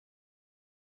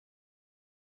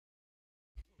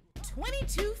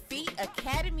22 Feet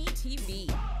Academy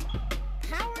TV.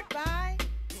 Powered by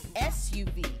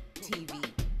SUV TV.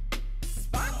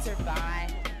 Sponsored by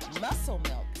Muscle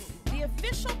Milk, the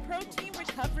official protein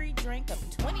recovery drink of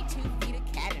 22 Feet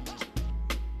Academy.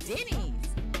 Denny's,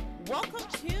 welcome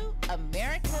to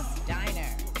America's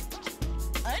Diner.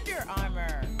 Under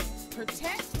Armour,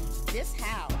 protect this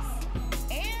house.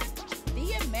 And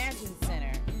the Imagine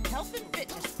Center, Health and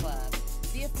Fitness Club,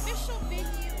 the official venue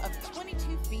of 22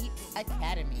 Feet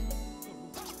Academy.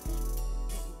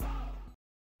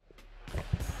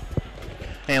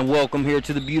 And welcome here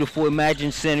to the beautiful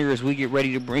Imagine Center as we get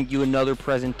ready to bring you another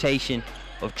presentation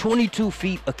of 22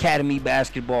 Feet Academy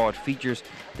basketball. It features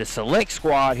the select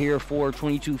squad here for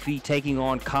 22 Feet taking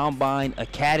on Combine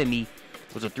Academy.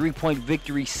 It was a 3-point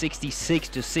victory,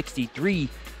 66-63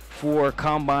 for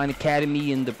Combine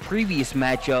Academy in the previous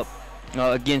matchup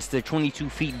against the 22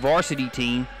 Feet varsity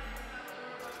team.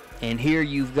 And here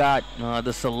you've got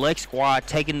the select squad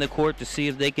taking the court to see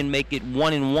if they can make it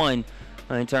 1-1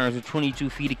 in terms of 22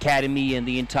 Feet Academy and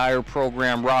the entire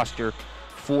program roster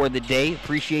for the day.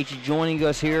 Appreciate you joining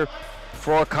us here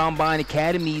for our Combine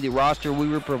Academy. The roster we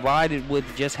were provided with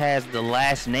just has the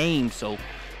last name, so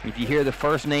if you hear the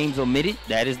first names omitted,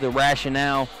 that is the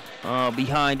rationale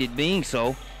behind it being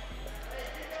so.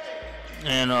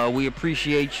 And we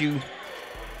appreciate you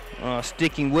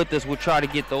sticking with us. We'll try to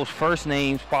get those first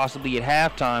names possibly at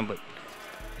halftime, but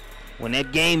when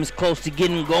that game is close to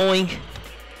getting going,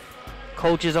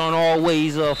 coaches aren't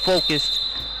always focused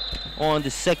on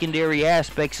the secondary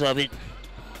aspects of it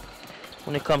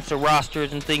when it comes to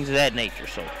rosters and things of that nature.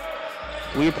 So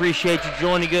we appreciate you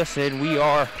joining us, and we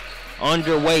are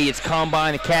underway. It's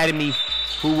Combine Academy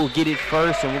who will get it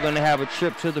first, and we're going to have a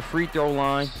trip to the free throw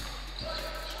line.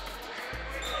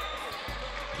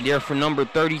 There for number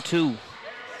 32.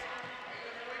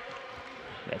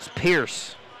 That's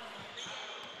Pierce.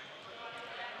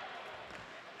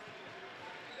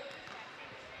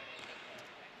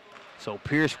 So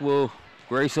Pierce will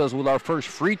grace us with our first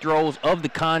free throws of the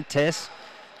contest.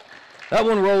 That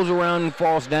one rolls around and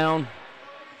falls down.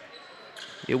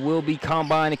 It will be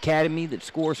Combine Academy that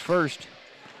scores first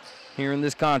here in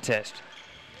this contest.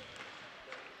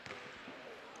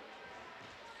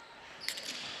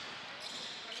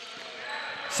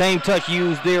 Same touch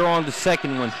used there on the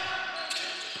second one.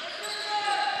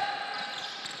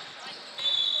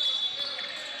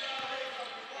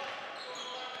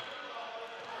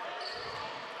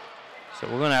 So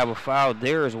we're going to have a foul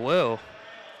there as well.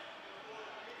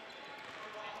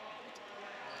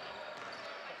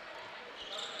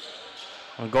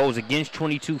 One goes against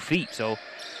 22 Feet. So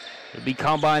it'll be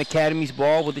Combine Academy's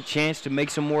ball with a chance to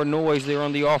make some more noise there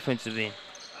on the offensive end.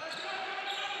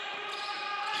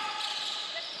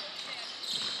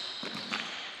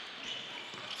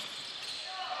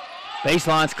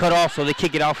 Baseline's cut off, so they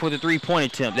kick it out for the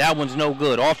three-point attempt. That one's no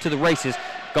good. Off to the races.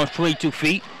 Comes 22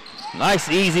 Feet. Nice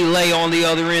easy lay on the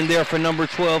other end there for number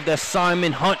 12. That's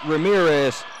Simon Hunt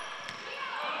Ramirez.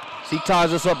 He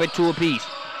ties us up at 2 apiece.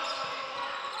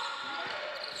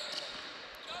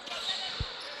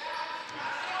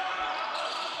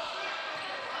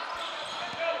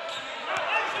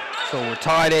 So we're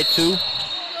tied at 2.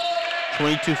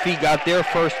 22 Feet got their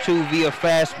first 2 via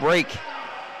fast break.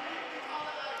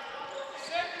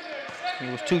 It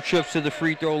was 2 trips to the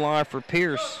free throw line for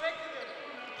Pierce.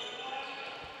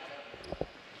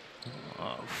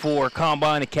 For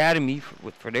Combine Academy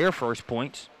for their first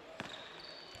points.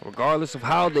 Regardless of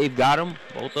how they've got them,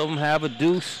 both of them have a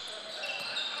deuce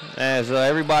as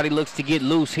everybody looks to get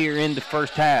loose here in the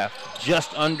first half.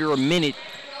 Just under a minute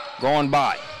gone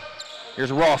by.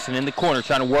 Here's Rawson in the corner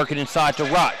trying to work it inside to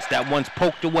Rotz. That one's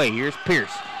poked away. Here's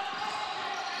Pierce.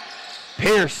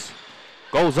 Pierce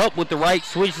goes up with the right,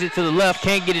 switches it to the left,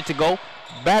 can't get it to go.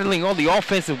 Battling on the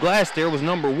offensive glass there was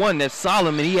number 1, that's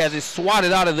Solomon. He has it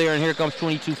swatted out of there, and here comes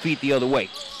 22 Feet the other way.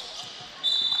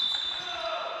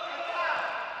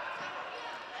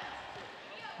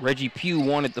 Reggie Pugh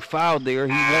wanted the foul there.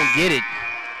 He won't get it.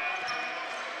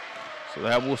 So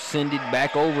that will send it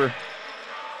back over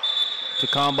to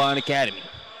Combine Academy.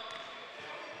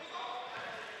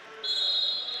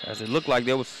 As it looked like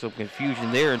there was some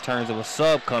confusion there in terms of a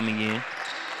sub coming in.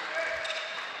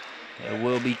 It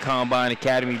will be Combine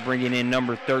Academy bringing in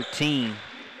number 13.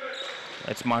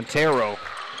 That's Montero.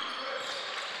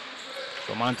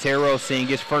 So Montero seeing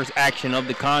his first action of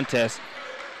the contest.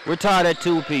 We're tied at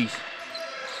 2 apiece.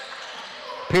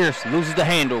 Pierce loses the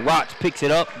handle. Rotz picks it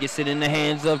up, gets it in the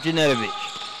hands of Janetovic.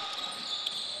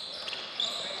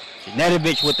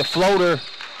 Janetovic with the floater.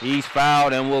 He's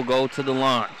fouled and will go to the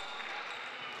line.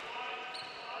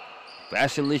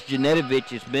 Vasilis Janetovic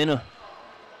has been a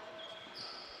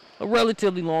a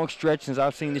relatively long stretch since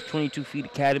I've seen this 22 Feet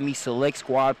Academy select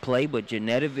squad play, but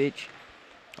Janetovic,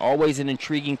 always an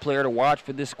intriguing player to watch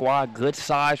for this squad. Good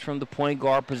size from the point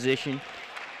guard position.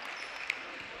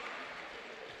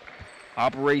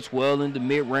 Operates well in the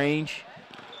mid-range.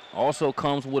 Also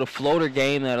comes with a floater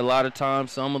game that a lot of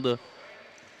times some of the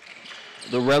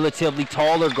relatively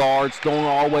taller guards don't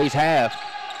always have.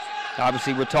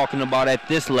 Obviously, we're talking about at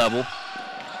this level.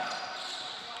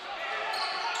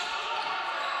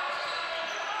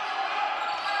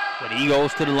 But he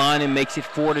goes to the line and makes it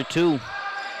 4-2.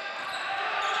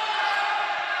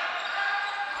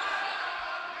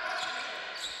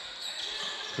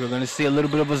 We're going to see a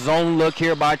little bit of a zone look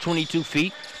here by 22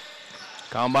 Feet.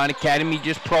 Combine Academy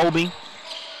just probing,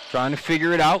 trying to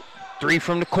figure it out. 3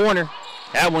 from the corner.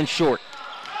 That one's short.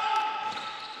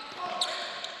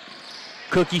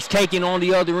 Cookie's taking on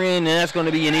the other end, and that's going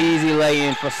to be an easy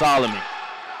lay-in for Solomon.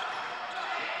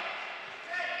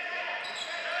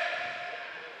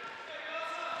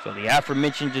 So the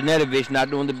aforementioned Janetovic not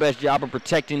doing the best job of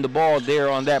protecting the ball there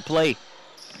on that play.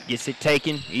 Gets it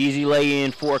taken, easy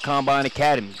lay-in for Combine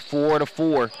Academy.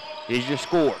 4-4 is your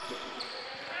score.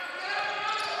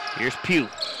 Here's Pugh.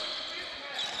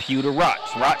 Pugh to Rotz.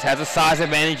 Rotz has a size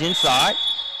advantage inside.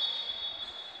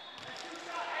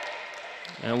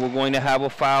 And we're going to have a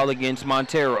foul against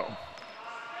Montero.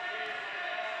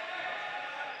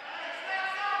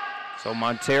 So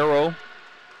Montero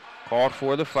called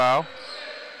for the foul.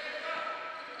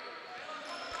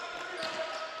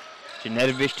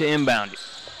 Janetovic to inbound it.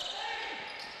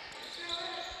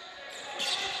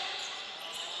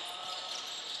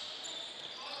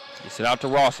 Gets it out to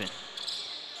Rawson.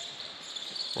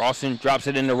 Rawson drops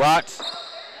it into Rotz.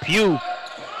 Pugh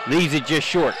leaves it just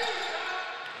short.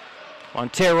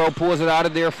 Montero pulls it out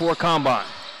of there for Combine.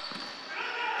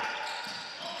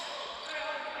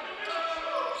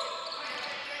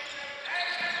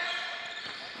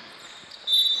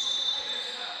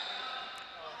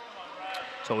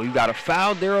 So we've got a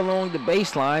foul there along the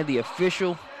baseline. The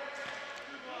official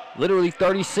literally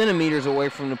 30 centimeters away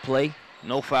from the play.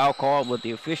 No foul call, but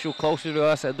the official closer to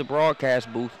us at the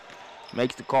broadcast booth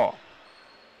makes the call.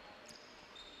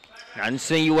 Not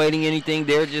insinuating anything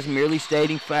there, just merely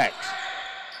stating facts.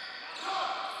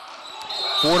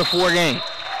 4-4 game.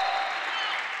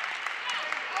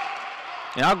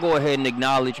 And I'll go ahead and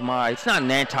acknowledge it's not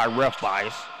an anti-ref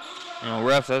bias. You know,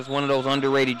 refs, that's one of those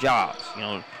underrated jobs. You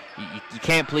know, you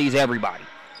can't please everybody.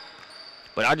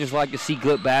 But I just like to see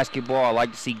good basketball. I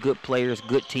like to see good players,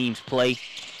 good teams play.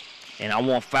 And I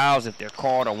want fouls, if they're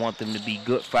called, I want them to be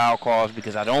good foul calls,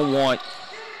 because I don't want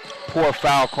poor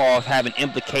foul calls having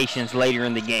implications later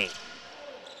in the game.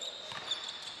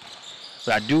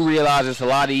 But I do realize it's a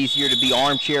lot easier to be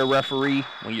armchair referee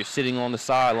when you're sitting on the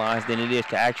sidelines than it is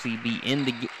to actually be in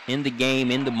the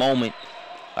game, in the moment,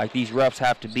 like these refs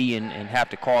have to be and have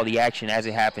to call the action as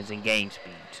it happens in game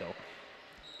speed. So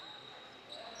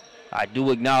I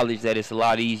do acknowledge that it's a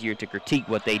lot easier to critique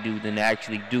what they do than to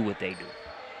actually do what they do.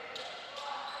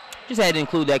 Just had to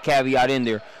include that caveat in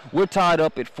there. We're tied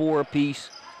up at 4 apiece.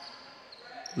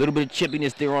 A little bit of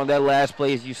chippiness there on that last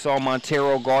play as you saw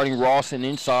Montero guarding Rawson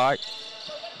inside.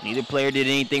 Neither player did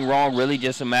anything wrong, really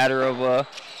just a matter of,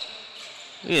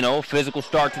 physical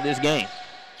start to this game.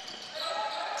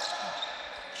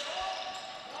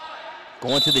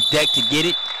 Going to the deck to get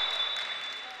it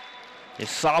is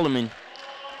Solomon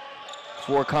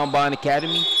for Combine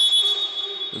Academy.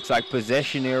 Looks like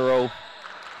possession arrow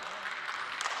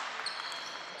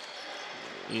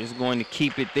is going to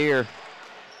keep it there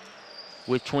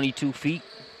with 22 feet.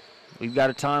 We've got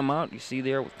a timeout. You see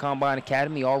there with Combine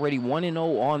Academy already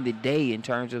 1-0 on the day in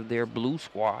terms of their blue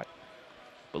squad.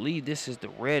 I believe this is the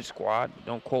red squad.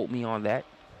 Don't quote me on that.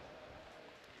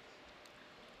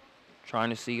 Trying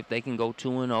to see if they can go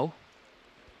 2-0.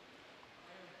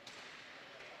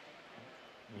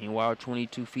 Meanwhile,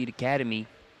 22 Feet Academy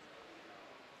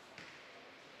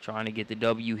trying to get the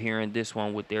W here in this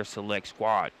one with their select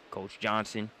squad. Coach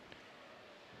Johnson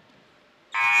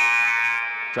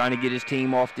trying to get his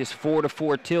team off this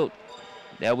 4-4 tilt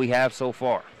that we have so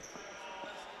far.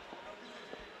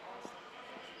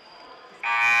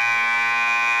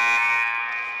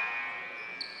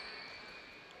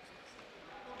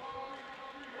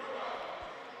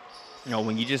 You know,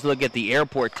 when you just look at the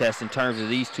airport test in terms of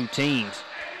these two teams,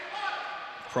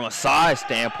 from a size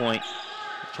standpoint,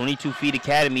 22 Feet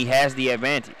Academy has the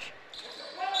advantage.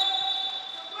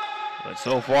 But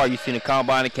so far, you've seen a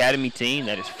Combine Academy team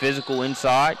that is physical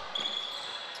inside.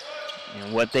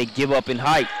 And what they give up in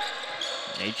height,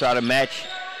 they try to match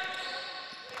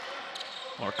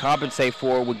or compensate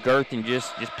for with girth and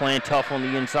just playing tough on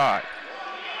the inside.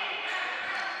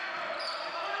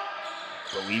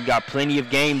 But we've got plenty of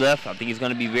game left. I think it's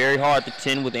going to be very hard to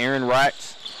 10 with Aaron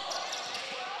Ratz.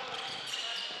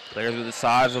 Players with the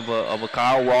size of a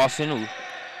Kyle Rawson, who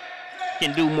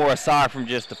can do more aside from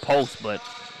just the post, but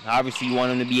obviously you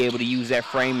want him to be able to use that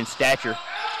frame and stature.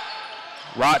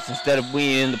 Ratz, instead of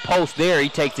being in the post there, he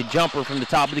takes the jumper from the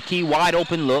top of the key. Wide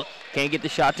open look. Can't get the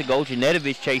shot to go.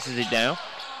 Janetovic chases it down.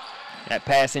 That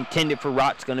pass intended for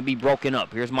Ratz going to be broken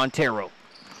up. Here's Montero.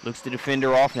 Looks the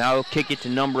defender off. Now he'll kick it to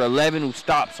number 11, who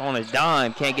stops on a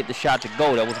dime. Can't get the shot to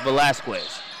go. That was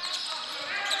Velasquez.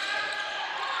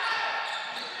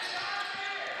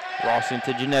 Rawson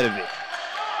to Janetovic.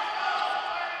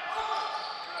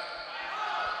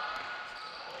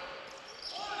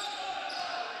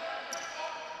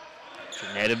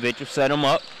 Janetovic will set him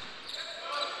up.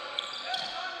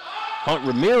 Hunt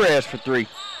Ramirez for three.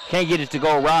 Can't get it to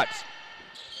go. Ratz.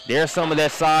 There's some of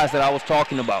that size that I was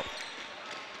talking about.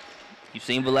 You've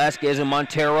seen Velasquez and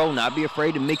Montero not be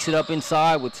afraid to mix it up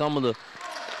inside with some of the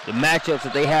matchups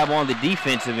that they have on the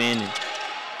defensive end.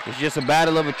 It's just a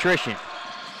battle of attrition.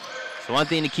 So one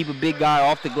thing to keep a big guy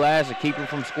off the glass or keep him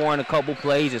from scoring a couple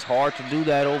plays. It's hard to do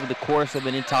that over the course of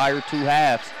an entire 2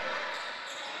 halves.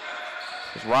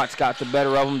 As Ratz got the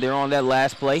better of them there on that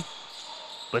last play.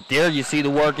 But there you see the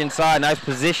work inside. Nice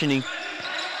positioning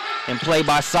and play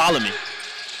by Solomon.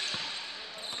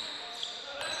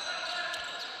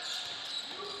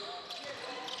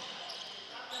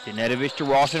 Janetovic to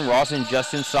Rawson. Rawson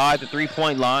just inside the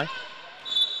 3-point line.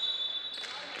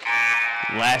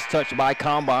 Last touch by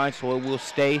Combine, so it will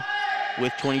stay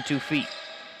with 22 feet.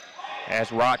 As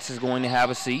Ratz is going to have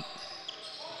a seat.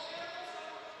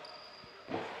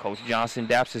 Coach Johnson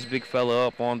daps his big fella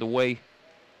up on the way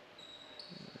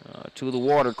to the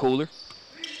water cooler.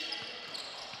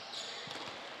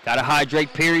 Got to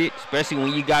hydrate, period, especially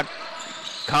when you got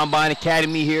Combine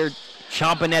Academy here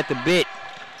chomping at the bit,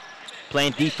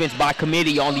 playing defense by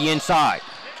committee on the inside.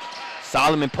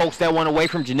 Solomon pokes that one away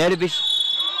from Janetovic.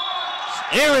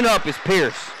 Airing up is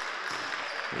Pierce.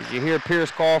 As you hear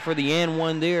Pierce call for the and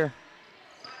one there,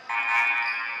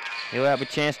 he'll have a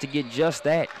chance to get just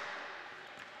that.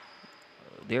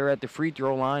 There at the free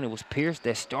throw line, it was Pierce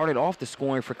that started off the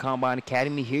scoring for Combine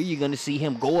Academy. Here you're going to see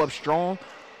him go up strong.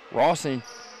 Rawson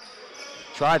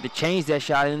tried to change that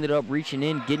shot, ended up reaching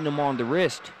in, getting him on the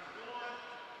wrist.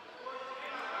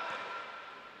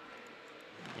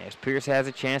 As Pierce has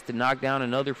a chance to knock down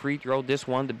another free throw, this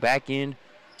one, the back end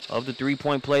of the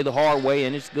 3-point play the hard way,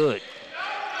 and it's good.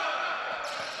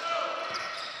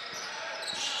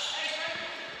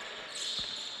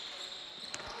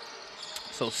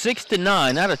 So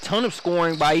 6-9, not a ton of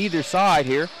scoring by either side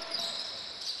here.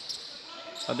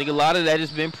 I think a lot of that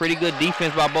has been pretty good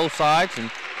defense by both sides,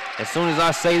 and as soon as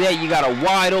I say that, you got a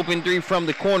wide open three from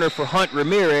the corner for Hunt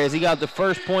Ramirez. He got the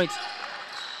first points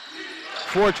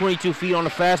for 22 feet on the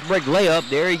fast break layup.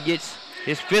 There he gets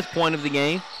his 5th point of the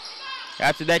game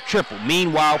after that triple.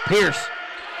 Meanwhile, Pierce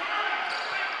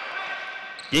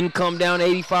didn't come down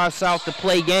 85 South to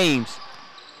play games,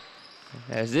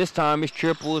 as this time his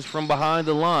triple is from behind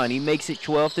the line. He makes it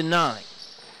 12-9.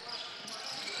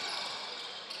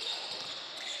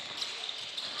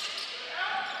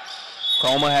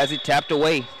 Chroma has it tapped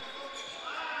away.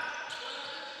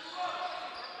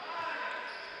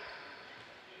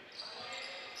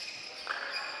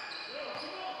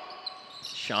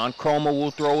 Sean Chroma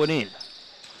will throw it in.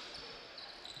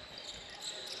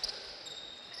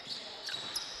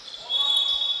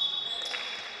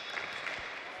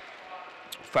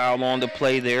 Foul on the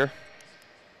play there.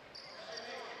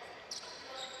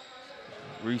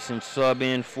 Recent sub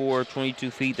in for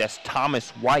 22 feet. That's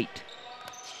Thomas White.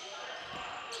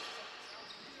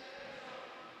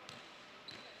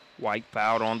 White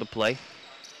fouled on the play.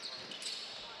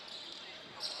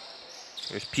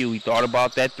 There's Pugh. He thought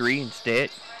about that three instead.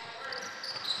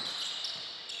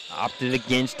 Opted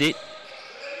against it.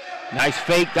 Nice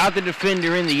fake. Got the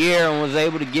defender in the air and was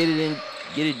able to get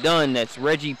it done. That's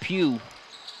Reggie Pugh.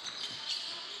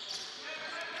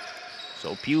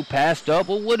 So Pugh passed up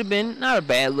what would have been not a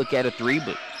bad look at a three,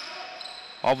 but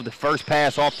off of the first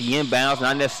pass off the inbounds,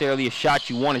 not necessarily a shot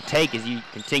you want to take as you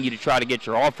continue to try to get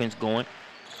your offense going.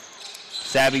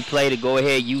 Savvy play to go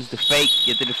ahead, use the fake,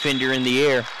 get the defender in the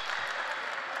air,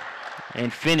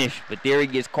 and finish. But there he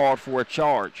gets called for a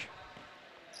charge.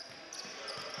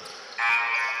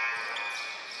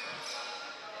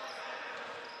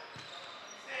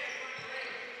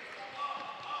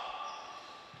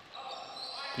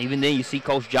 Even then, you see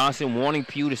Coach Johnson wanting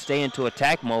Pugh to stay into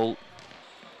attack mode.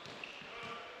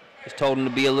 Just told him to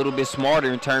be a little bit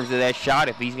smarter in terms of that shot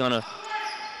if he's going to,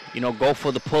 go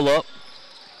for the pull-up.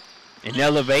 and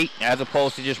elevate as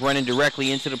opposed to just running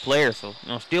directly into the player. So,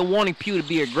 still wanting Pugh to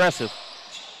be aggressive,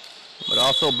 but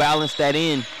also balance that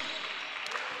in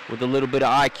with a little bit of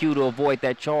IQ to avoid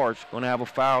that charge. Going to have a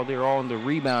foul there on the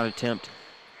rebound attempt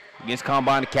against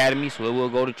Combine Academy, so it will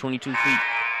go to 22 feet.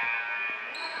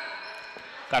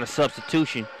 Got a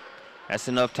substitution. That's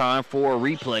enough time for a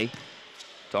replay.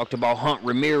 Talked about Hunt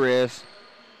Ramirez.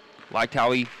 Liked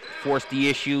how he forced the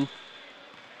issue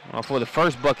for the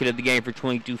first bucket of the game for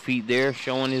 22 feet there,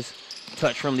 showing his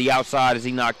touch from the outside as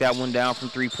he knocked that one down from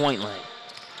three-point line.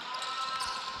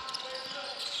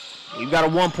 We've got a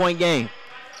one-point game.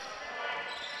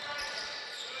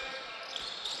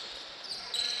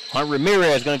 Hunt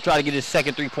Ramirez going to try to get his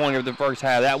second three-pointer of the first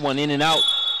half. That one in and out.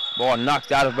 Ball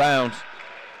knocked out of bounds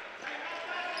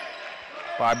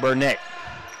by Burnett.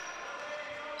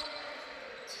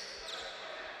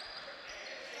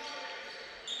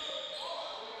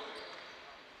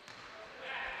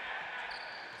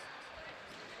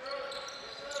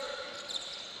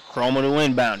 Chroma to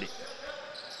inbound it.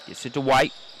 Gets it to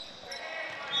White.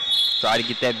 Try to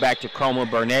get that back to Chroma.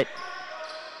 Burnett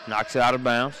knocks it out of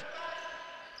bounds.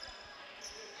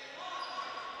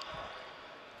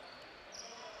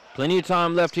 Plenty of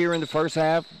time left here in the first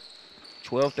half.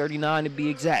 12:39 to be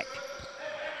exact.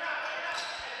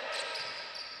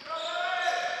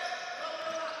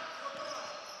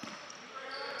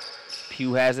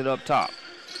 Pugh has it up top.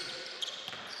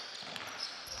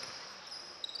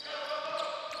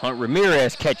 Hunt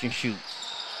Ramirez catch and shoot.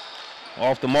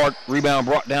 Off the mark, rebound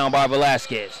brought down by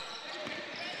Velasquez.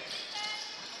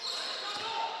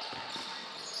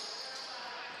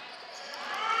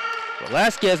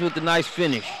 Velasquez with the nice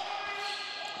finish.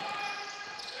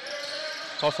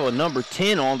 Also a number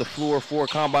 10 on the floor for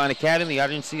Combine Academy. I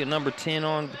didn't see a number 10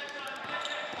 on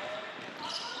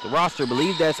the roster. I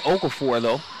believe that's Okafor,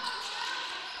 though.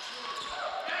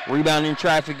 Rebound in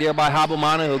traffic there by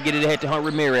Habamana. He'll get it ahead to Hunt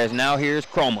Ramirez. Now here's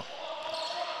Chroma.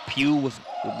 Pugh will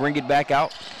bring it back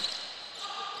out.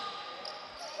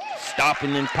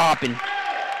 Stopping and popping.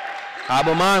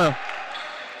 Habamana.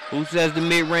 Who says the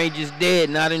mid-range is dead?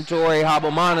 Not in Torrey.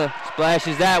 Habamana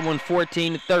splashes that one,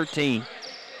 14-13.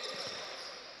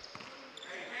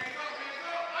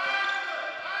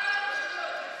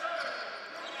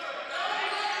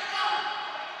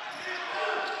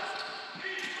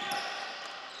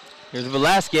 Here's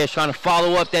Velasquez trying to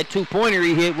follow up that two-pointer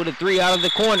he hit with a three out of the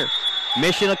corner.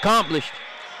 Mission accomplished.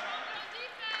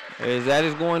 As that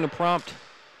is going to prompt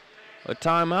a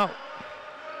timeout.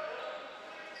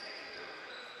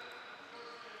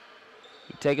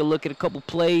 You take a look at a couple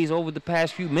plays over the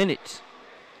past few minutes.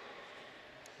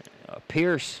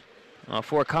 Pierce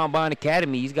for Combine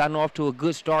Academy. He's gotten off to a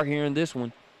good start here in this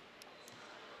one.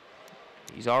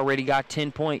 He's already got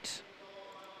 10 points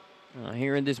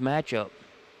here in this matchup.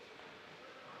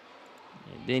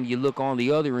 And then you look on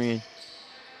the other end.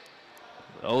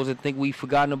 Those that think we've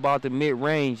forgotten about the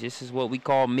mid-range, this is what we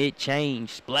call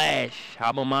mid-change. Splash,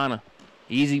 Habamana,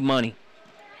 easy money.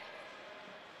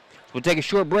 We'll take a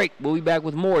short break. We'll be back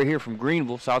with more here from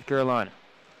Greenville, South Carolina.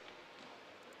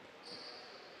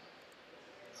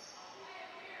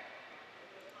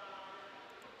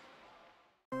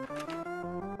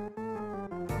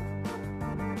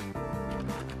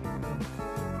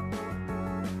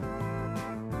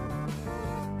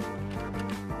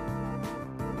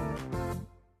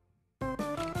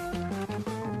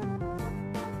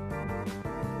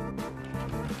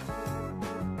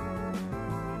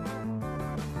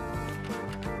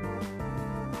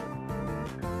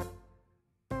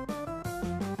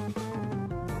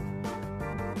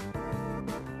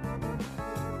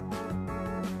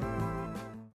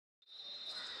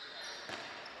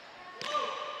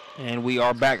 And we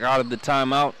are back out of the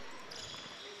timeout.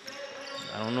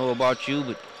 I don't know about you,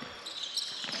 but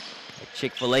a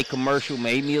Chick-fil-A commercial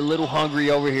made me a little hungry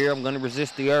over here. I'm going to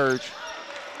resist the urge.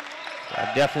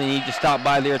 I definitely need to stop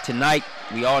by there tonight.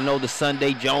 We all know the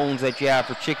Sunday Jones that you have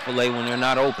for Chick-fil-A when they're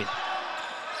not open.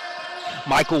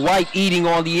 Michael White eating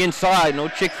on the inside. No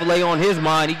Chick-fil-A on his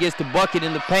mind. He gets the bucket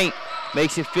in the paint.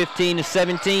 Makes it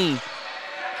 15-17.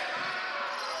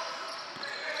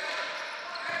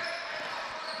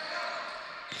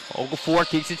 Okafor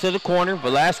kicks it to the corner.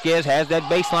 Velasquez has that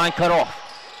baseline cut off.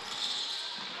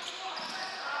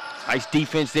 Nice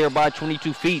defense there by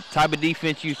 22 feet. Type of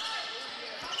defense you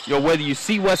know, whether you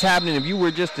see what's happening, if you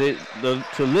were just to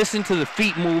listen to the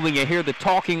feet moving and hear the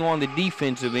talking on the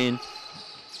defensive end,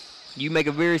 you make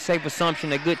a very safe assumption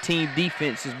that good team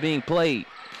defense is being played.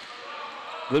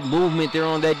 Good movement there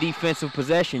on that defensive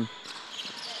possession.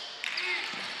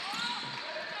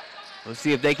 Let's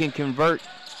see if they can convert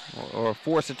or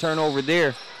force a turnover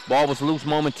there. Ball was loose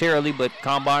momentarily, but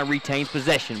Combine retains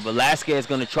possession. Velasquez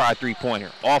going to try a three-pointer.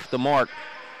 Off the mark,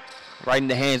 right in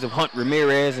the hands of Hunt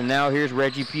Ramirez, and now here's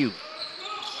Reggie Pugh.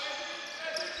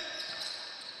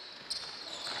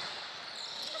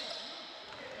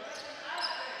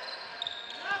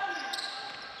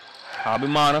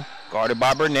 Habimana, guarded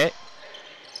by Burnett.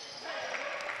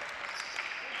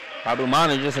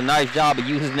 Habimana just a nice job of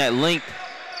using that length.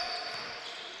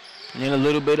 And then a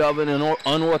little bit of an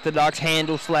unorthodox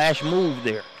handle / move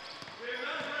there.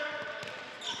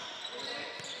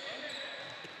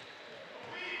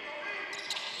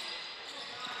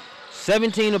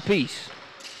 $17 apiece.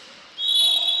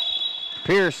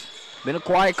 Pierce, been a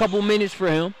quiet couple minutes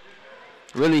for him.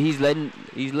 Really, he's let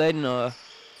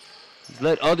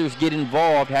others get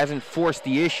involved, hasn't forced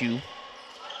the issue.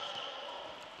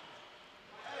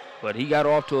 But he got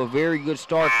off to a very good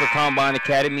start for Combine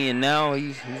Academy, and now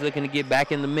he's looking to get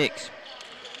back in the mix.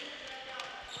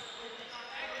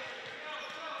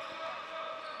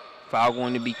 Foul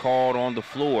going to be called on the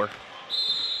floor.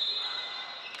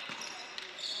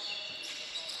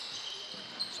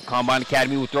 So Combine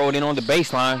Academy will throw it in on the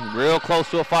baseline. Real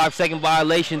close to a 5-second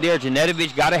violation there.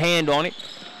 Janetovic got a hand on it,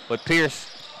 but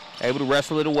Pierce able to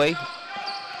wrestle it away.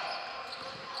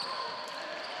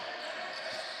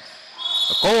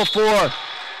 Okorafor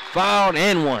fouled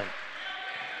and one.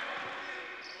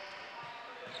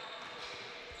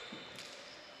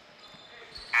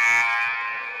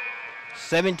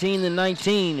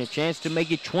 (17-19), a chance to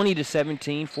make it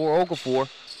 20-17 for Okafor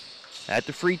at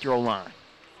the free throw line.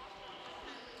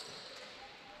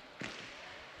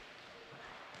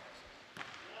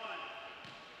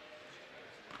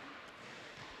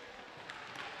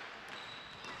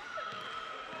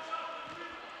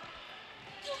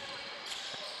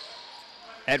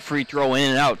 That free throw in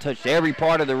and out, touched every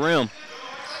part of the rim.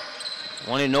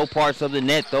 Wanted no parts of the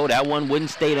net, though. That one wouldn't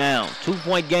stay down.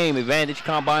 2-point game, advantage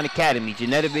Combine Academy.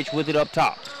 Janetovic with it up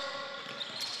top.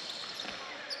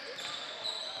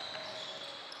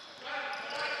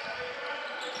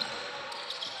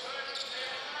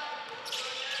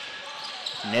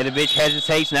 Janetovic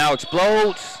hesitates, now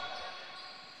explodes.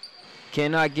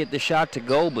 Cannot get the shot to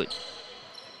go, but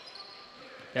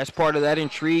that's part of that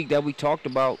intrigue that we talked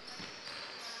about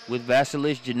with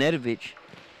Vasilis Janetovic.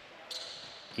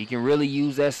 He can really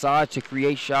use that size to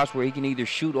create shots where he can either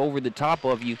shoot over the top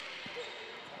of you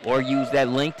or use that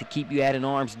length to keep you at an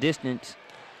arm's distance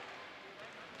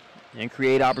and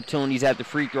create opportunities at the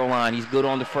free throw line. He's good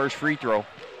on the first free throw.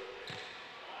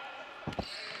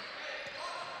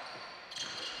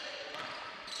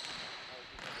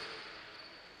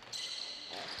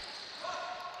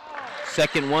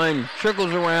 Second one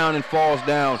trickles around and falls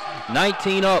down.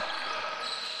 19 up.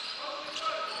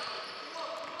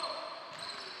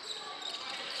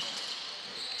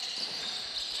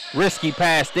 Risky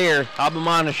pass there.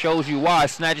 Habimana shows you why.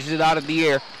 Snatches it out of the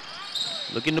air.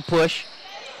 Looking to push.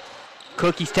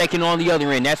 Cookie's taking on the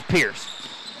other end. That's Pierce.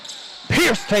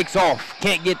 Pierce takes off.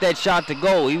 Can't get that shot to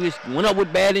go. He went up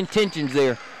with bad intentions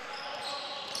there.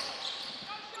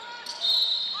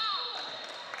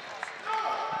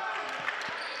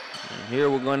 And here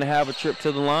we're going to have a trip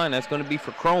to the line. That's going to be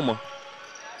for Chroma.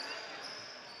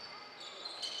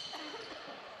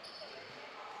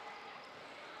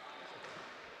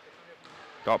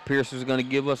 Thought Pierce was going to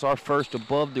give us our first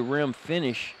above the rim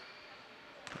finish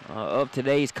of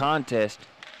today's contest.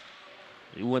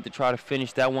 He went to try to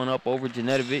finish that one up over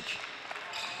Janetovic.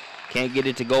 Can't get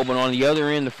it to go, but on the other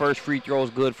end, the first free throw is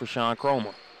good for Sean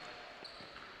Chroma.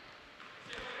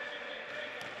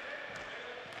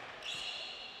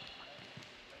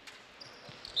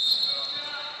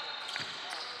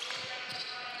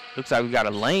 Looks like we got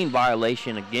a lane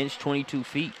violation against 22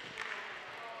 feet.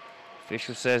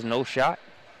 Official says no shot.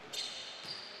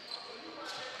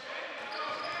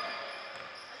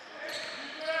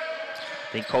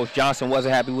 I think Coach Johnson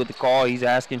wasn't happy with the call. He's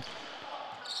asking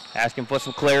for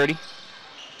some clarity.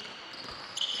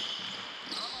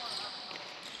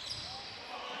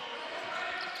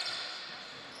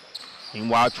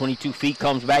 Meanwhile, 22 feet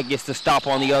comes back, gets the stop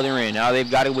on the other end. Now they've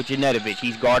got it with Janetovic.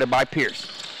 He's guarded by Pierce.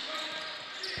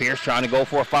 Pierce trying to go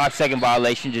for a 5-second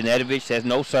violation. Janetovic says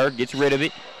no, sir, gets rid of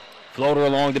it. Floater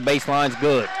along the baseline's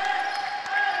good.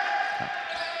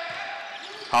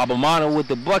 Habimana with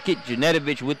the bucket,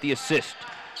 Janetovic with the assist.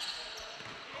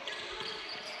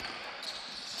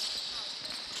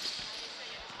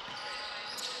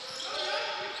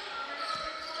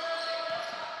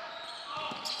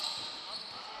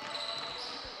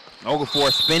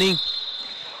 Okafor spinning,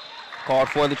 called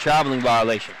for the traveling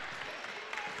violation.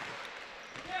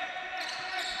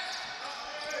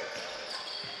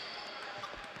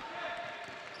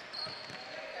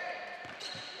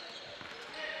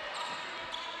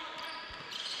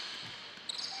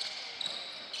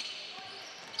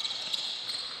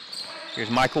 Here's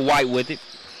Michael White with it.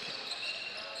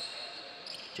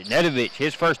 Janetovic,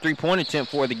 his first three-point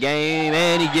attempt for the game,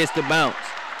 and he gets the bounce.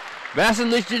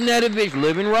 Vasilis Janetovic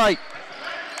living right.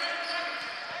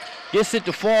 Gets it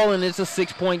to fall, and it's a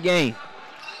 6-point game.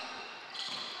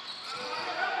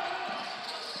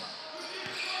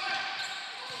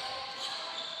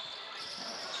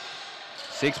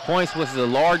 Six points was the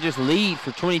largest lead for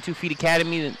 22 Feet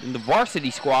Academy in the varsity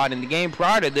squad in the game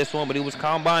prior to this one, but it was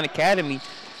Combine Academy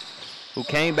who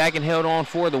came back and held on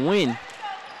for the win.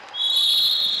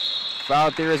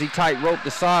 Fouled there as he tight-roped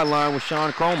the sideline with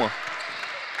Sean Chroma.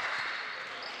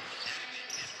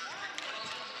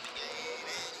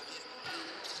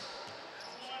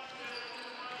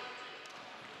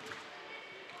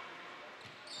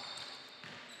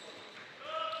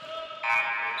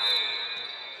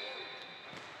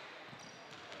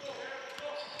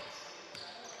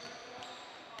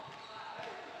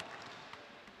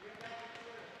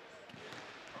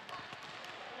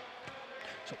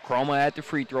 Chroma at the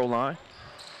free throw line.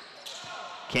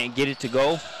 Can't get it to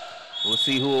go. We'll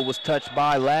see who it was touched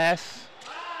by last.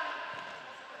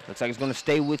 Looks like it's going to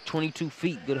stay with 22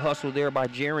 feet. Good hustle there by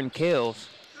Jaron Kells.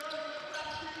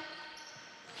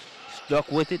 Stuck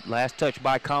with it. Last touch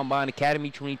by Combine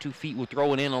Academy. 22 feet will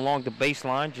throw it in along the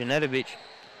baseline. Janetovic,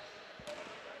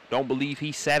 don't believe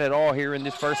he sat at all here in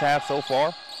this first half so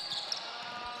far.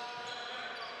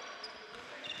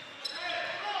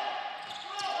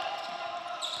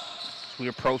 We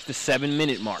approach the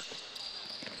 7-minute mark.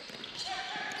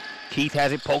 Keith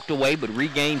has it poked away, but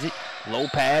regains it. Low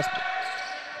pass.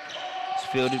 It's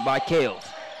fielded by Kells.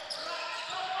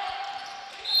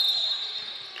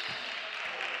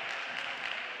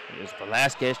 Here's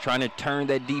Velasquez trying to turn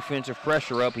that defensive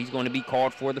pressure up. He's going to be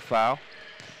called for the foul.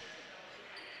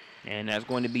 And that's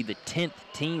going to be the 10th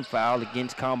team foul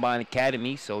against Combine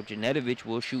Academy, so Janetovic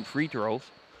will shoot free throws.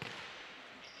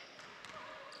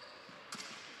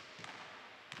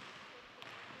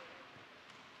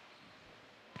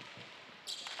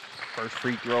 First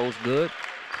free throw's good.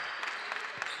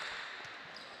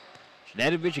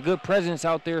 Janetovic, a good presence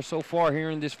out there so far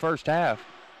here in this first half.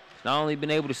 He's not only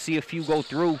been able to see a few go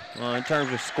through in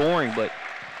terms of scoring, but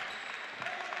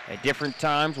at different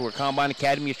times where Combine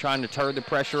Academy is trying to turn the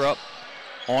pressure up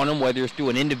on him, whether it's through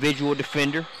an individual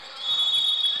defender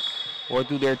or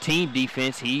through their team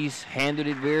defense, he's handled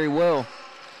it very well.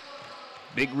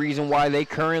 Big reason why they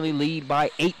currently lead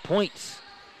by 8 points.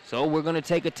 So we're going to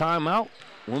take a timeout.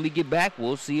 When we get back,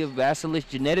 we'll see if Vasilis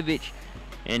Janetovic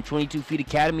and 22 Feet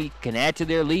Academy can add to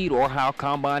their lead or how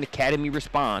Combine Academy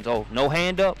responds. Oh, no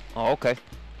hand up? Oh, okay.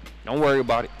 Don't worry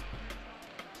about it.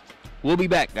 We'll be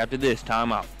back after this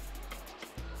timeout.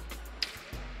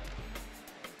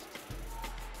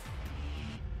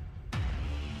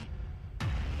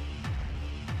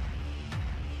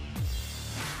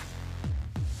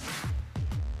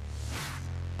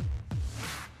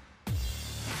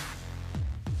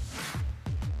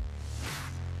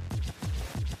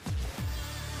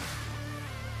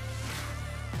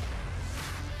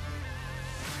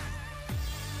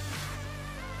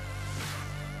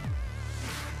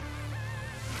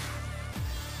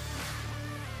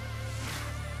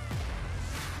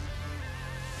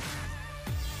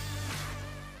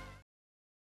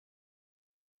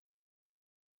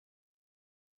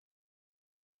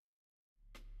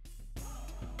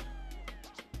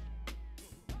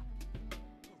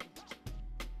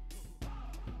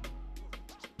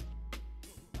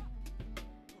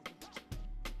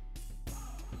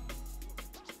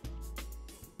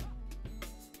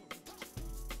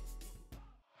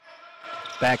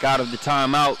 Back out of the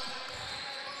timeout.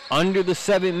 Under the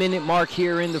 7-minute mark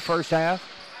here in the first half.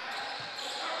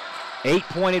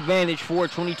 8-point advantage for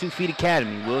 22 Feet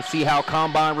Academy. We'll see how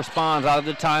Combine responds out of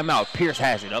the timeout. Pierce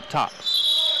has it up top.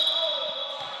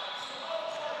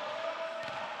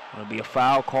 There'll be a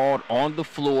foul called on the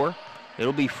floor.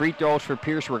 It'll be free throws for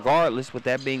Pierce regardless, with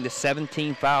that being the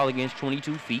 17th foul against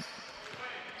 22 Feet.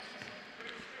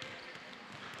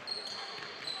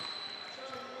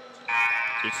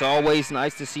 It's always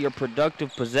nice to see a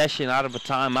productive possession out of a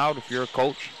timeout if you're a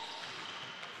coach.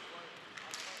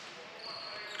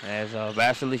 As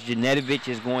Vasilis Janetovic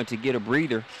is going to get a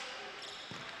breather.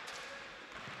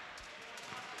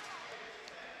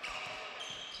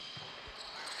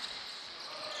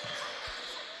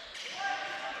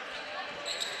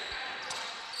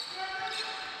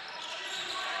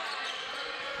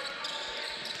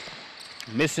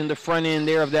 Missing the front end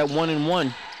there of that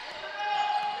 1-and-1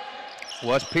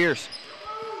 was Pierce.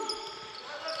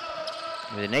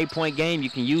 With an 8-point game, you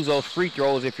can use those free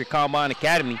throws if you're Combine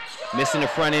Academy. Missing the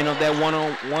front end of that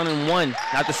 1-on-1.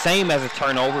 Not the same as a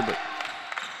turnover, but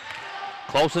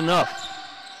Close enough.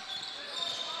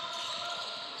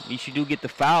 At least you do get the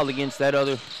foul against that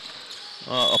other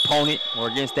opponent or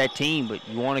against that team, but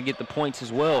you want to get the points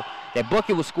as well. That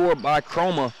bucket was scored by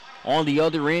Chroma. On the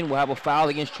other end, we'll have a foul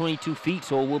against 22 feet,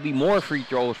 so it will be more free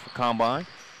throws for Combine.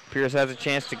 Pierce has a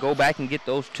chance to go back and get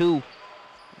those two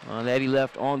that he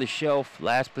left on the shelf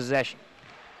last possession.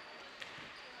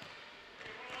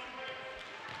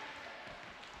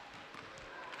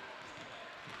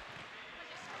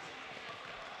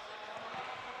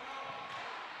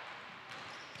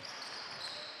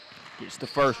 Gets the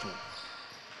first one.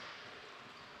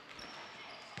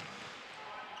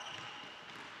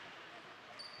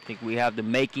 I think we have the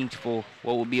makings for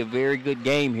what will be a very good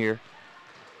game here.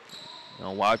 You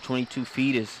know, while 22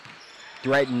 feet is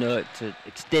threatened to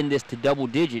extend this to double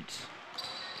digits.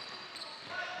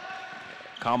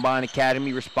 Combine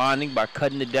Academy responding by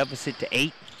cutting the deficit to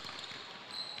 8.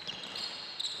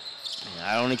 And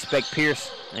I don't expect Pierce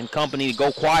and company to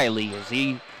go quietly as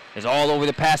he is all over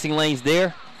the passing lanes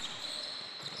there.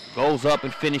 Goes up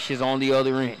and finishes on the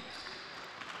other end.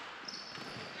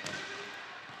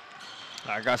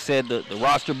 Like I said, the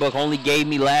roster book only gave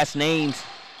me last names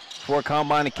for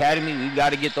Combine Academy. We've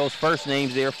got to get those first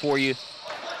names there for you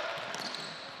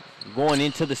going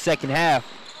into the second half.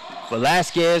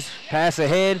 Velasquez, pass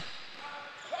ahead.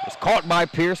 Was caught by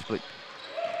Pierce, but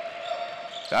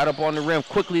got up on the rim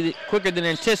quicker than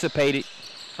anticipated.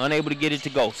 Unable to get it to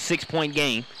go. 6-point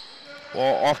game.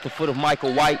 Ball off the foot of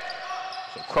Michael White.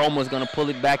 So Chroma's going to pull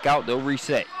it back out. They'll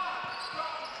reset.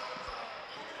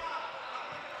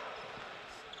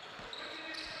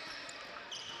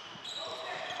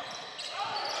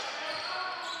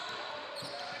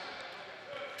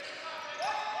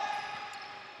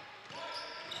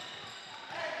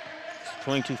 So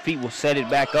 22 feet will set it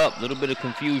back up. A little bit of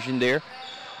confusion there.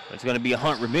 It's going to be a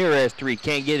Hunt Ramirez three.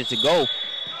 Can't get it to go.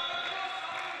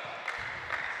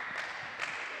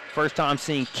 First time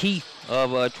seeing Keith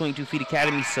of 22 Feet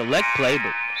Academy select play,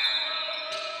 but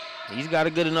he's got a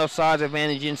good enough size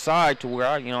advantage inside to where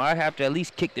I'd have to at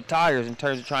least kick the tires in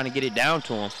terms of trying to get it down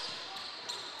to him.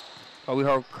 We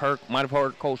might have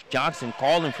heard Coach Johnson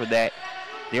calling for that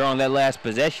there on that last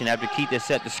possession after Keith had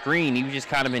set the screen. He was just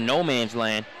kind of in no man's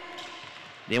land.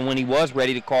 Then when he was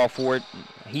ready to call for it,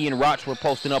 he and Roch were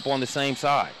posting up on the same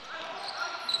side.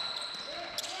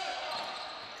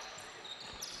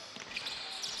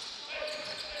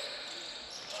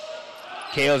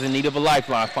 Kale's in need of a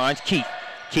lifeline, finds Keith.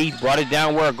 Keith brought it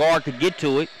down where a guard could get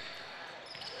to it.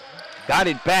 Got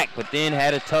it back, but then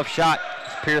had a tough shot.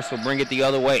 Pierce will bring it the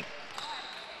other way.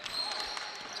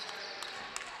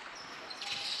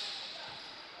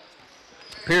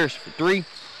 Pierce for three.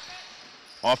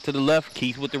 Off to the left,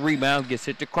 Keith with the rebound, gets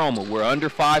it to Chroma. We're under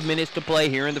 5 minutes to play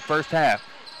here in the first half.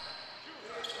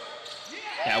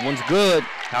 That one's good.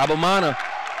 Habamana,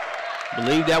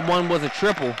 believe that one was a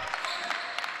triple.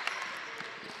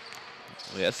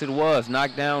 Yes, it was.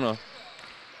 Knocked down a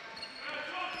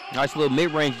nice little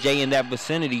mid-range J in that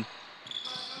vicinity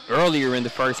earlier in the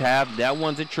first half. That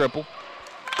one's a triple.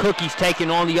 Cookie's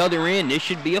taking on the other end. This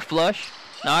should be a flush.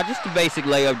 Nah, just a basic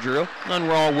layup drill. Nothing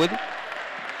wrong with it.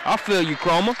 I'll feel you,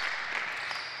 Chroma.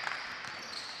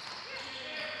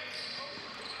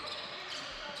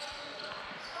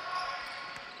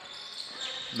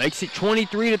 Makes it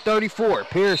 23-34.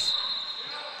 Pierce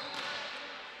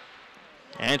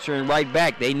answering right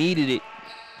back. They needed it.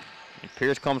 And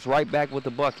Pierce comes right back with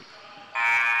the bucket.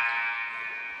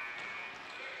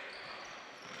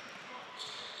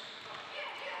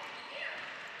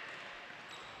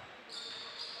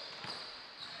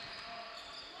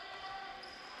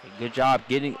 A good job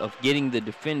getting the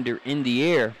defender in the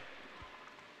air.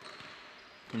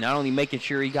 And not only making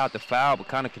sure he got the foul, but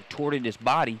kind of contorted his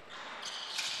body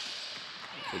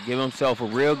to give himself a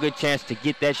real good chance to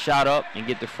get that shot up and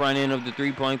get the front end of the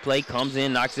three-point play. Comes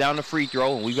in, knocks down the free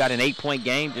throw, and we've got an 8-point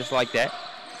game just like that.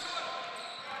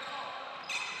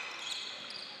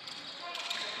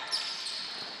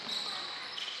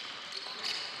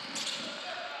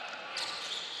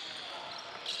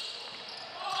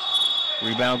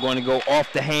 Rebound going to go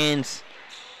off the hands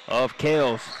of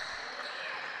Kales.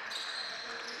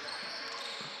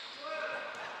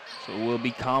 So it will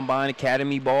be Combine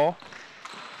Academy ball.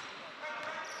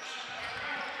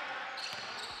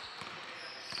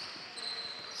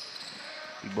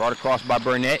 Brought across by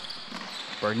Burnett.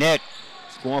 Burnett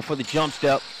is going for the jump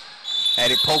step.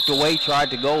 Had it poked away, tried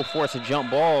to go force a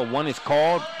jump ball. One is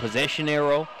called, possession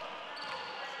arrow.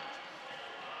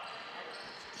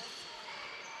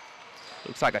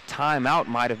 Looks like a timeout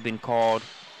might have been called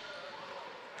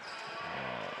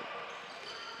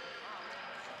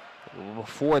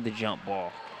before the jump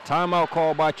ball. Timeout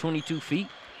called by 22 feet.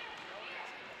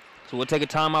 So we'll take a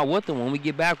timeout with them. When we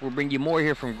get back, we'll bring you more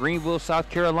here from Greenville, South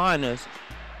Carolina. It's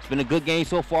been a good game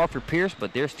so far for Pierce,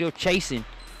 but they're still chasing.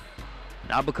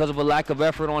 Not because of a lack of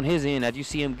effort on his end. As you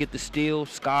see him get the steal,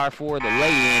 Sky for the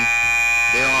lay-in.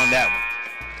 They're on that one.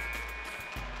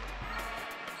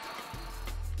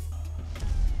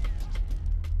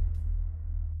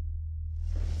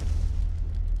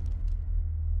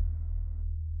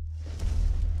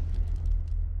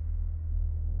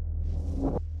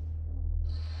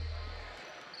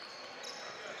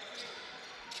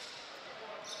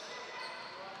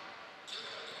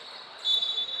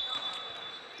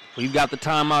 We've got the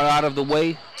timeout out of the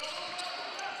way.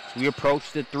 So we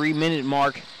approach the 3-minute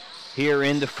mark here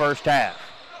in the first half.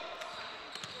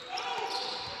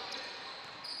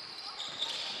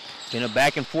 Been a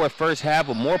back and forth first half,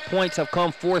 but more points have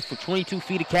come forth for 22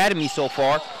 Feet Academy so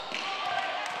far.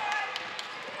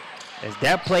 As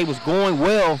that play was going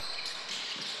well,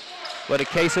 but a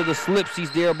case of the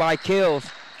slipsies there by Kells.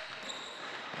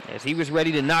 As he was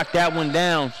ready to knock that one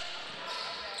down.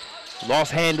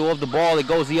 Lost handle of the ball. It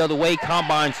goes the other way.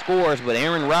 Combine scores, but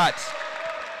Aaron Rotz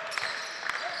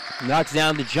knocks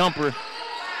down the jumper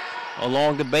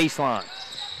along the baseline.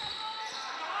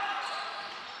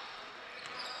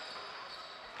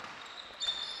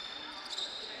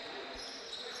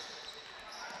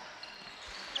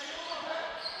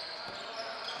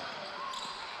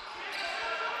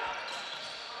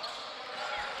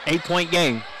 Eight-point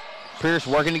game. Pierce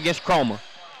working against Chroma.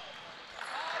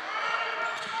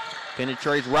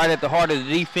 Penetrates right at the heart of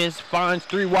the defense, finds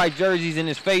 3 white jerseys in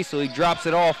his face, so he drops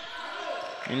it off,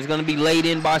 and it's going to be laid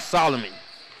in by Solomon.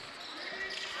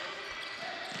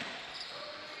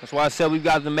 That's why I said we've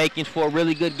got the makings for a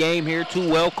really good game here. 2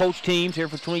 well-coached teams here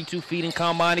for 22 Feet and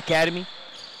Combine Academy.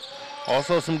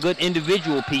 Also some good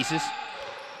individual pieces.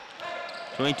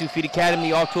 22 Feet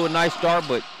Academy off to a nice start,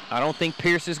 but I don't think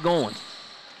Pierce is going.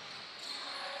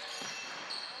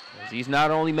 He's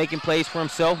not only making plays for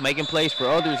himself, making plays for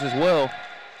others as well.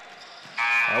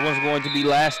 That one's going to be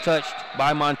last touched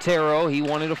by Montero. He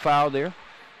wanted a foul there.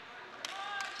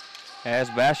 As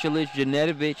Vasilic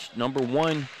Janetovic, number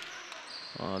 1,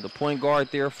 the point guard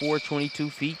there for 22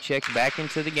 Feet, checks back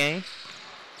into the game.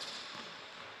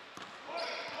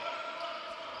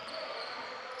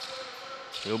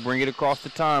 He'll bring it across the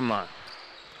timeline.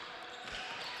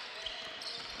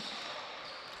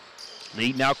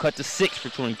 Lead now cut to 6 for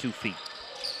 22 Feet.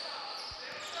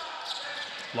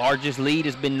 Largest lead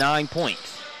has been 9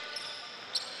 points.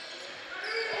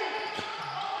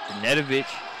 Janetovic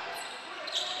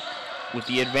with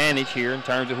the advantage here in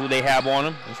terms of who they have on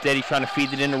him. Instead, he's trying to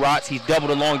feed it into Rotz. He's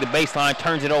doubled along the baseline,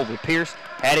 turns it over. Pierce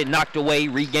had it knocked away,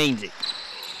 regains it.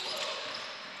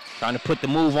 Trying to put the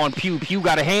move on Pugh. Pugh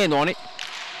got a hand on it.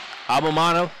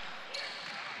 Abamano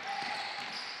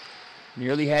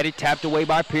nearly had it tapped away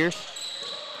by Pierce.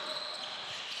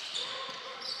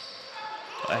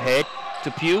 Ahead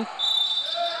to Pugh.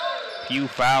 Pugh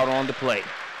fouled on the play.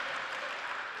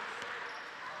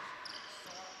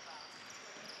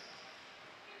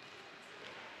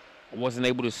 I wasn't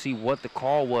able to see what the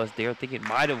call was there. I think it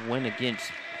might have went against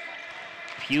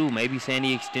Pugh. Maybe saying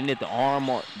he extended the arm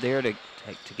there to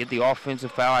get the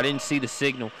offensive foul. I didn't see the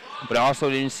signal, but I also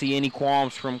didn't see any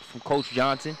qualms from Coach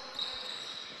Johnson.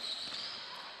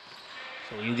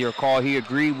 So either a call he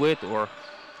agreed with, or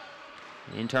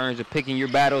in terms of picking your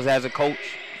battles as a coach,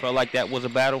 felt like that was a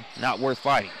battle not worth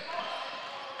fighting.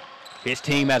 His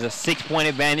team has a 6-point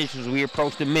advantage as we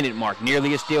approach the minute mark.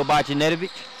 Nearly a steal by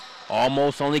Janetovic.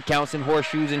 Almost only counts in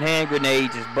horseshoes and hand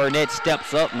grenades as Burnett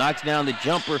steps up, knocks down the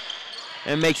jumper,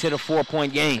 and makes it a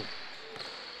 4-point game.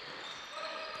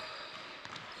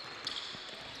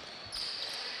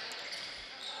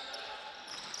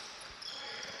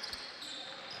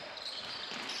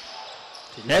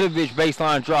 Janetovic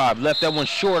baseline drive, left that one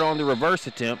short on the reverse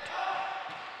attempt.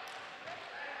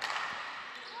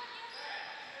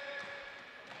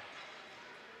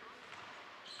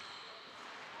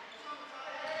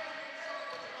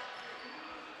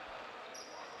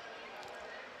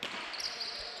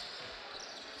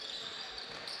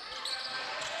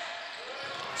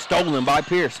 Stolen by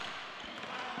Pierce.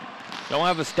 Don't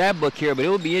have a stat book here, but it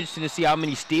would be interesting to see how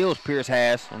many steals Pierce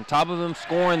has. On top of him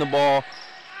scoring the ball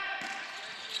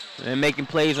and making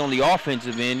plays on the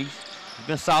offensive end. He's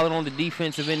been solid on the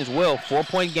defensive end as well.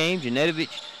 4-point game. Janetovic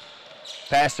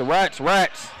pass to Rotz.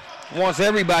 Rotz wants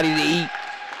everybody to eat.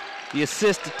 The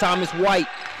assist to Thomas White.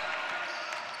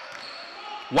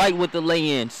 White with the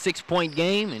lay-in. 6-point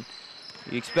game, and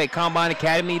you expect Combine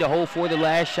Academy to hold for the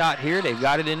last shot here. They've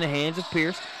got it in the hands of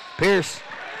Pierce. Pierce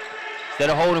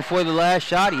Instead of holding for the last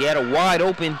shot, he had a wide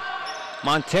open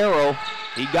Montero.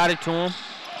 He got it to him.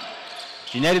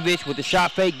 Janetovic with the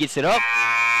shot fake gets it up.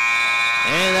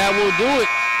 And that will do it.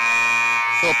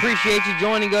 So appreciate you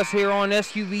joining us here on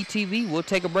SUV TV. We'll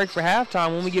take a break for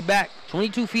halftime. When we get back,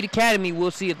 22 Feet Academy,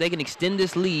 we'll see if they can extend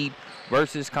this lead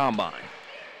versus Combine.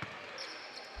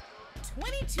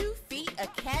 22 Feet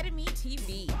Academy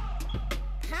TV.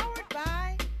 Powered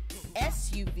by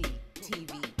SUV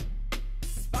TV.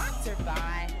 Sponsored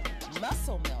by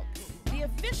Muscle Milk, the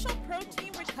official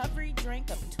protein recovery drink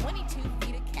of 22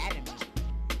 Feet Academy.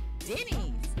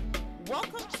 Denny's,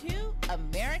 welcome to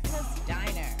America's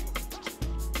Diner.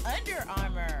 Under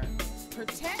Armour,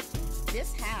 protect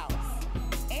this house.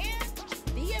 And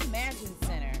the Imagine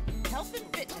Center, Health and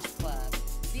Fitness Club,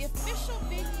 the official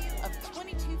venue of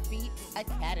 22 Feet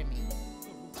Academy.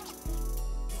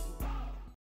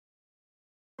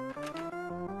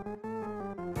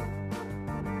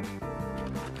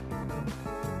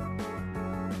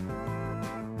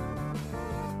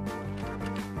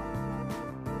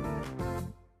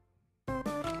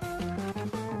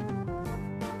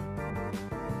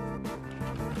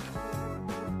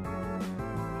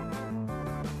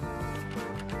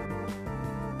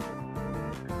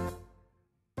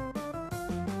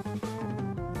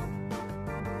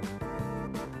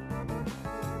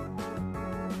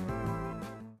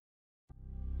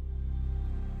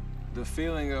 The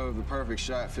feeling of the perfect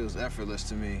shot feels effortless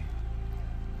to me.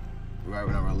 Right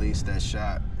when I release that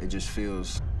shot, it just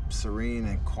feels serene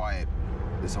and quiet.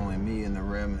 It's only me and the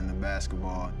rim and the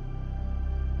basketball.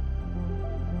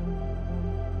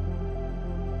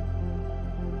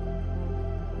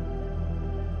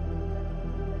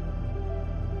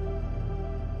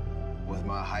 With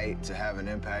my height, to have an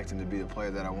impact and to be the player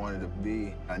that I wanted to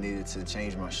be, I needed to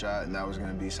change my shot, and that was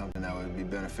going to be something that would be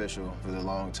beneficial for the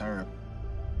long term.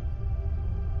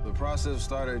 The process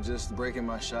started just breaking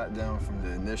my shot down from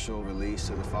the initial release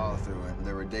to the follow-through. And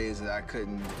there were days that I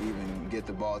couldn't even get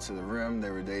the ball to the rim.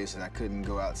 There were days that I couldn't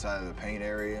go outside of the paint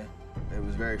area. It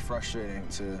was very frustrating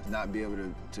to not be able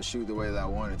to shoot the way that I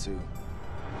wanted to.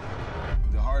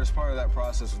 The hardest part of that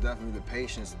process was definitely the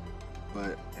patience.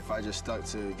 But if I just stuck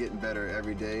to getting better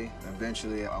every day,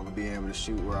 eventually I would be able to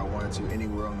shoot where I wanted to,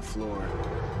 anywhere on the floor.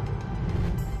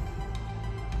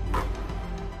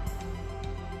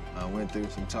 I went through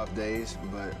some tough days,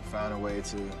 but found a way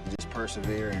to just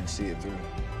persevere and see it through.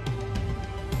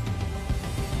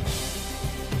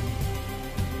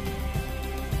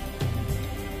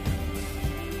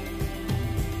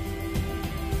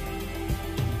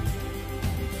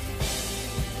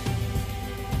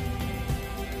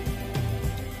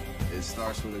 It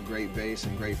starts with a great base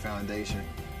and great foundation.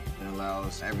 It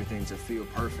allows everything to feel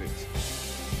perfect.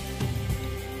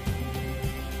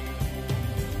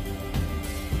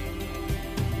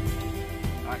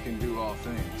 I can do all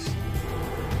things.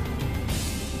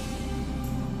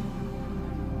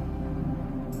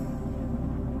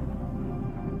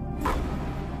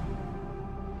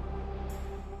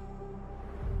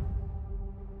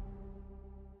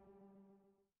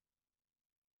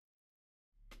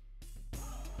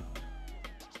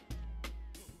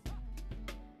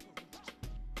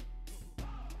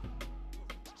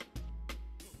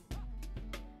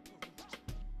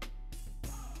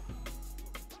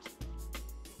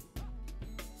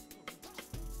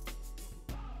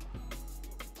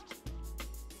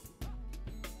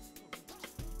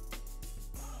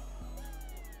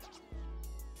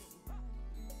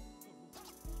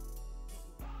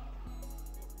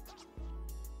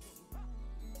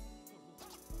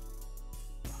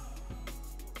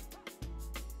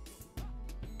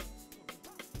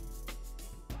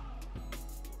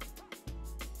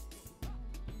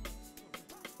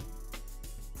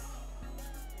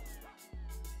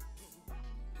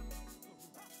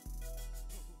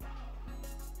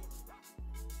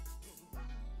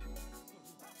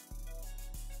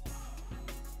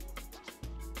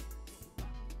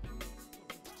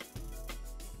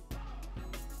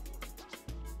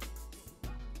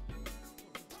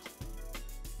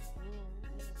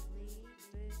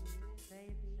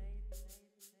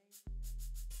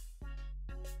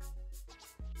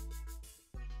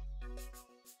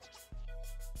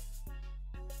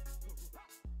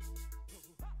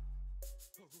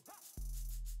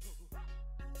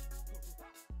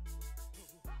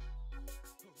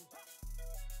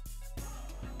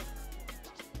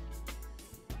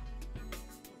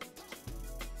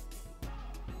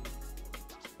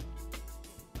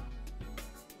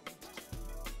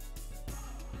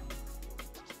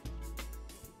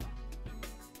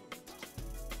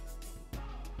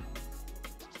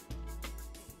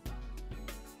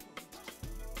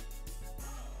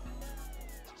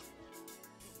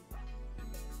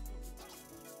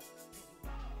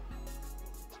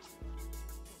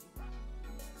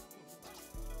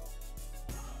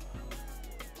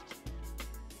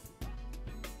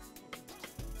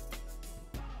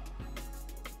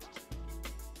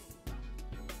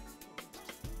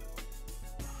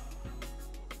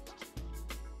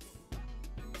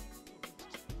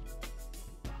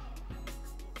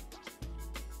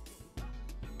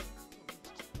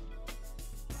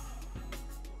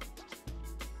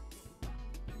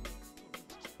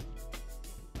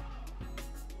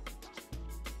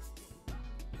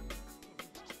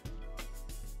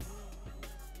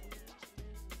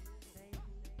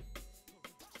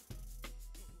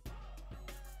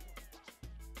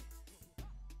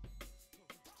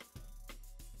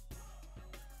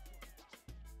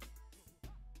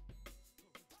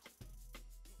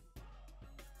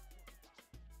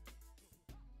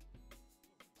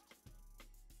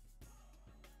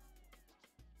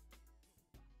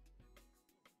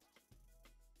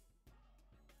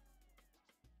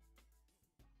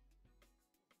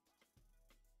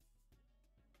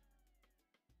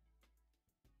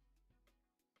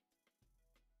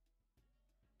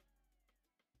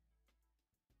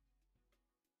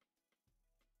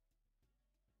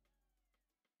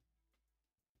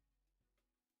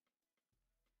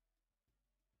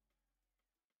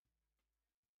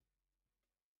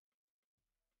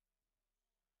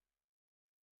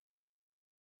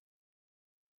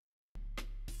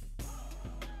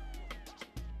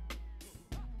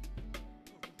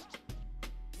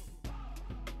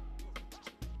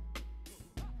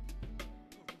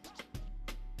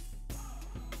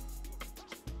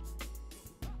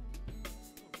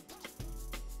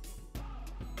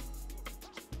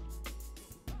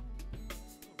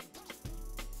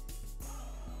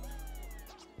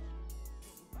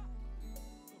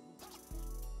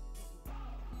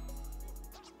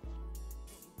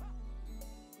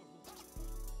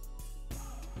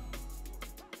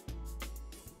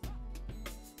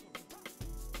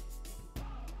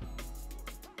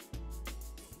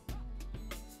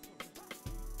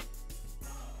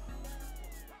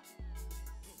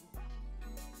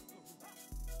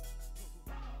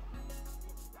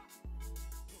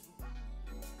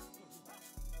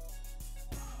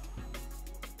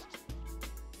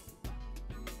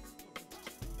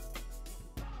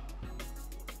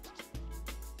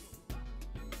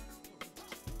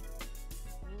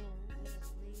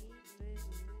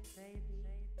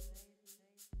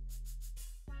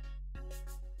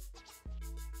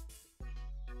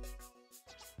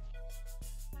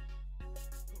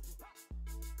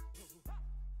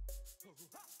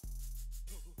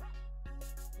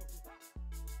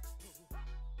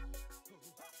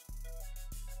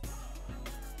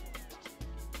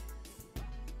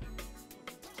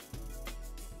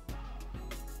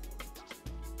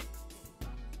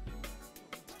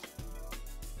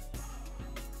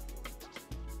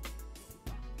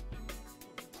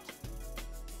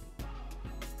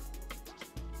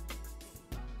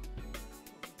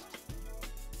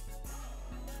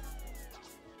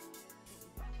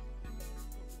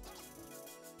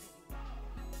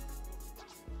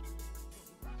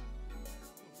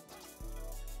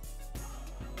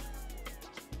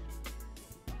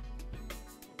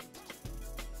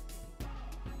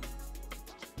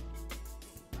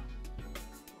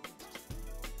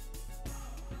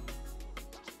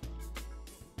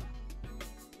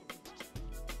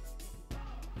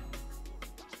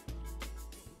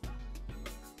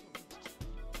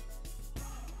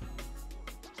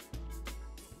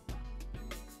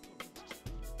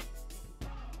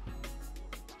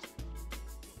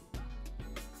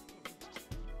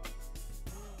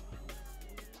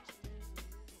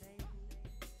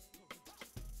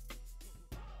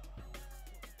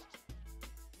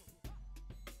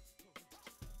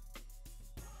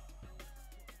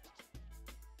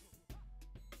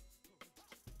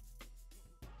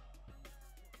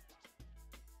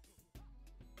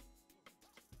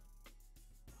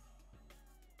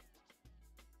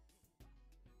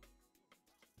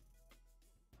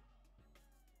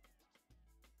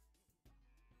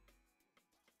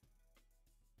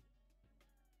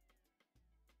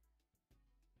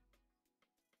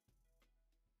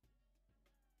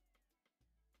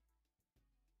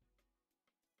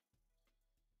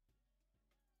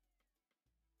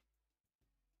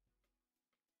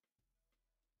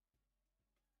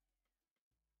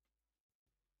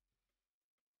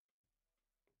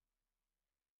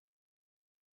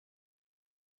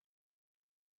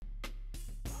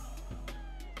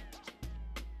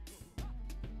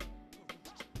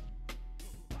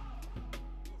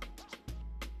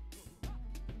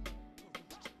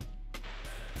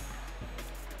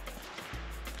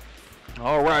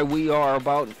 All right, we are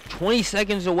about 20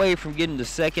 seconds away from getting the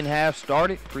second half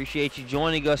started. Appreciate you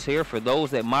joining us here. For those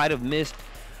that might have missed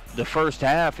the first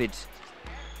half, it's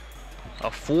a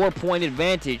 4-point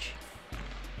advantage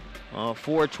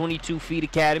for 22 Feet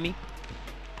Academy.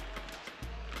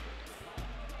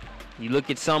 You look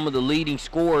at some of the leading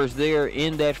scorers there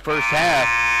in that first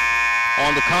half.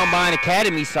 On the Combine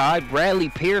Academy side, Bradley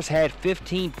Pierce had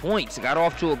 15 points. Got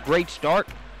off to a great start.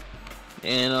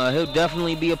 And he'll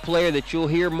definitely be a player that you'll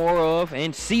hear more of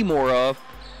and see more of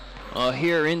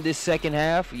here in this second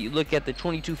half. You look at the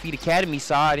 22 Feet Academy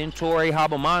side, Ntore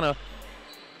Habamana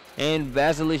and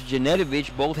Vasilis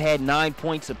Janetovic both had 9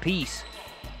 points apiece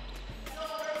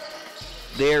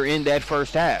there in that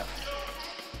first half.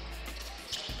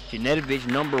 Janetovic,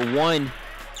 number 1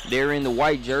 there in the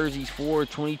white jerseys for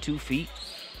 22 Feet.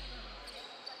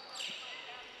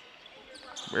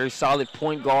 Very solid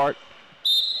point guard.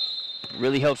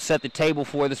 Really helps set the table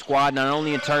for the squad, not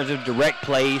only in terms of direct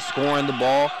plays, scoring the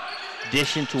ball,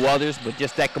 dishing to others, but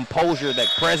just that composure, that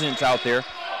presence out there.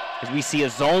 As we see a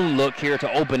zone look here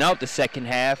to open out the second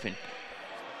half. And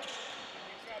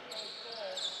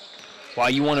while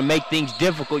you want to make things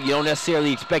difficult, you don't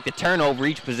necessarily expect a turnover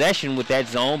each possession with that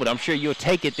zone, but I'm sure you'll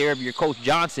take it there if you're Coach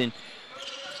Johnson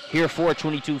here for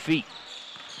 22 Feet.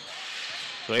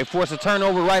 So they force a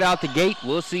turnover right out the gate.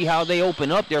 We'll see how they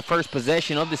open up their first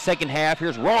possession of the second half.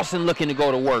 Here's Rawson looking to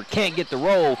go to work. Can't get the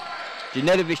roll.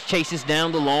 Janetovic chases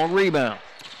down the long rebound.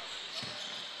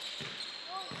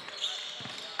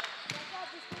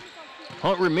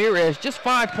 Hunt Ramirez, just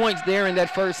 5 points there in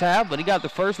that first half, but he got the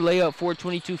first layup for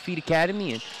 22 Feet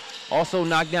Academy and also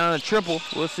knocked down a triple.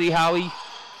 We'll see how he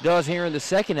does here in the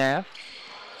second half.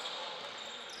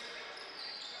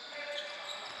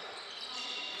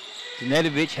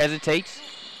 Janetovic hesitates.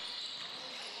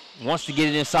 Wants to get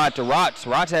it inside to Rotz.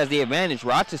 Rotz has the advantage.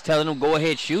 Rotz is telling him, go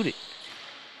ahead, shoot it.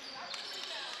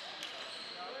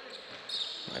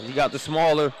 And he got the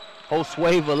smaller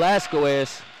Josue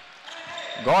Velasquez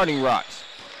guarding Rotz.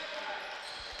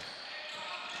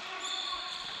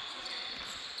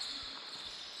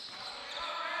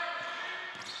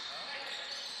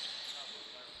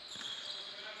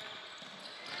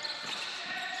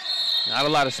 Not a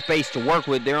lot of space to work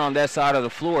with there on that side of the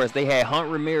floor as they had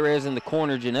Hunt Ramirez in the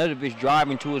corner, Janetovic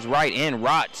driving to his right, and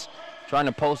Rotz trying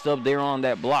to post up there on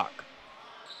that block.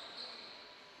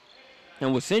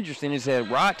 And what's interesting is that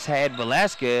Rotz had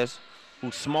Velasquez,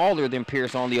 who's smaller than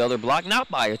Pierce on the other block, not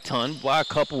by a ton, by a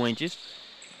couple inches,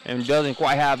 and doesn't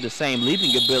quite have the same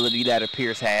leaping ability that a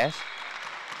Pierce has.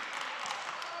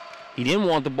 He didn't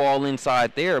want the ball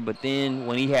inside there, but then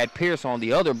when he had Pierce on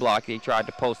the other block, they tried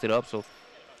to post it up. So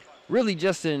really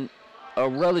just a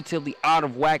relatively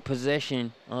out-of-whack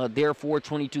possession there for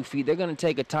 22 Feet. They're going to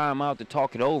take a timeout to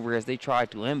talk it over as they try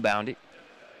to inbound it.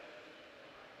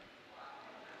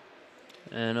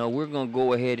 And we're going to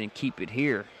go ahead and keep it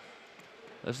here.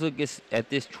 Let's look at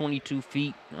this 22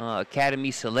 Feet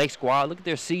Academy Select squad. Look at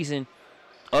their season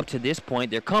up to this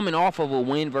point. They're coming off of a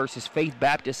win versus Faith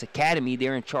Baptist Academy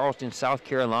there in Charleston, South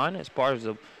Carolina, as part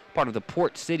of the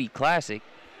Port City Classic.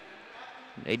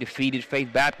 They defeated Faith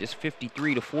Baptist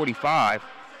 53-45.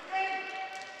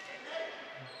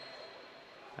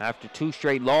 After 2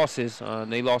 straight losses,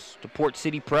 they lost to Port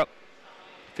City Prep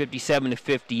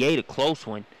 57-58, a close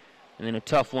one, and then a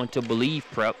tough one to Believe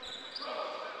Prep.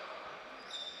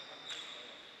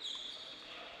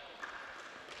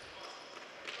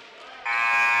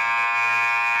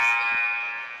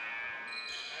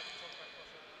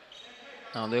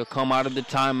 Now they'll come out of the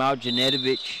timeout.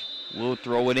 Janetovic will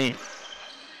throw it in.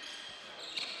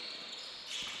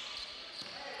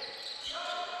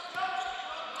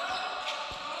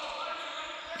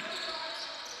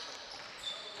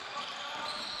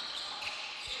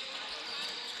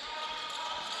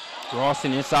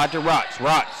 Rawson inside to Rotz.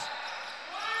 Rotz.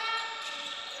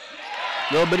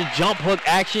 A little bit of jump hook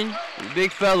action.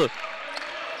 Big fella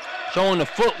showing the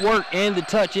footwork and the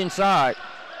touch inside.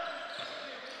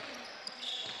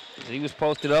 He was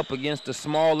posted up against the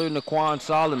smaller Naquan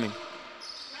Solomon.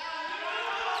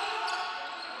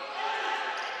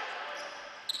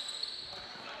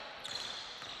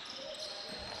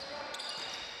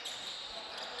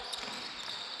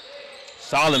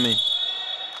 Solomon.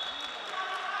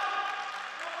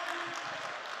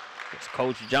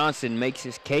 Coach Johnson makes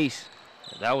his case.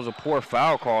 That was a poor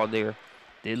foul call there.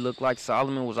 Did look like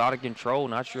Solomon was out of control.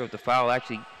 Not sure if the foul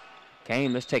actually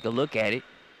came. Let's take a look at it.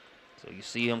 So you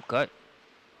see him cut.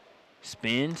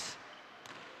 Spins.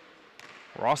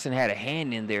 Rawson had a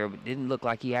hand in there, but didn't look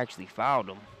like he actually fouled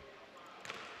him.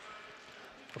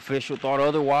 Official thought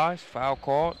otherwise. Foul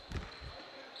called.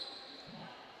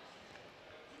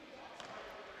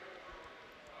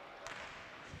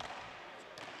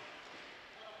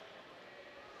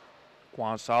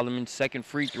 Quan Solomon's second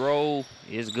free throw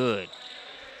is good.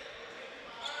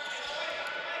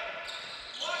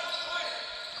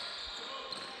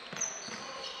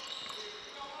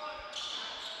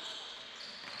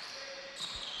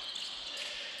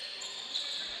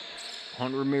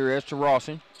 Hunter Ramirez to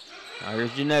Rawson. Now here's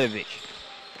Janetovic.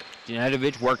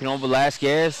 Janetovic working on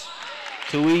Velasquez.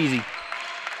 Too easy.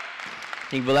 I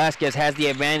think Velasquez has the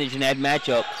advantage in that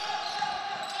matchup.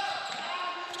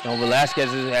 You know,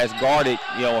 Velasquez has guarded,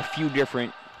 you know, a few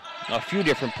different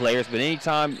players, but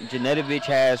anytime Janetovic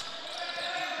has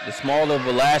the smaller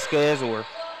Velasquez or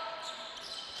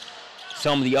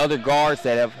some of the other guards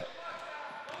that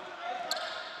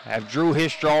have drew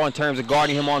his straw in terms of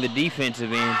guarding him on the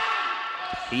defensive end,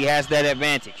 he has that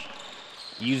advantage.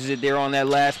 Uses it there on that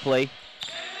last play.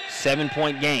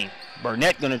 7-point game.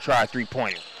 Burnett gonna try a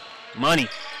three-pointer. Money.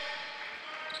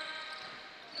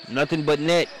 Nothing but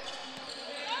net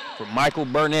for Michael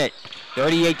Burnett.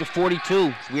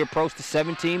 38-42 as we approach the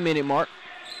 17-minute mark.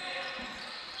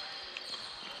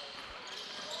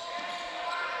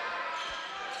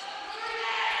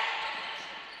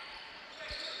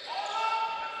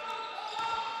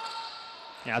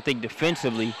 Now I think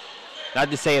defensively,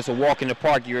 not to say it's a walk in the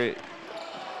park, you're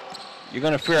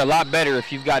going to fare a lot better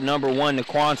if you've got number 1,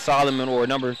 Naquan Solomon, or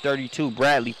number 32,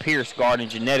 Bradley Pierce, guarding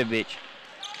Janetovic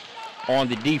on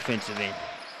the defensive end.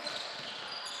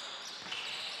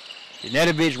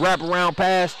 Janetovic wraparound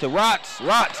pass to Rotz.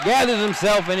 Rotz gathers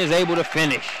himself and is able to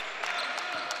finish.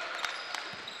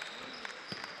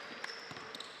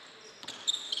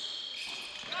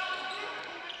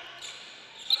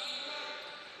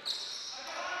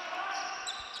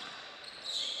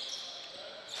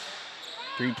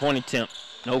 Three-point attempt,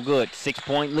 no good.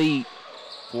 6-point lead,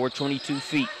 422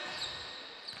 feet.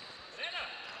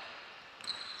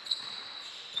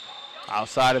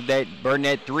 Outside of that,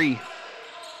 Burnett 3.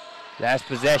 Last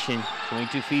possession,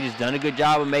 22 feet has done a good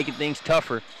job of making things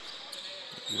tougher.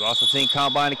 You've also seen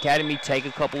Combine Academy take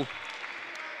a couple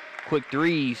quick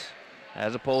threes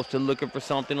as opposed to looking for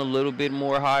something a little bit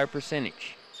more higher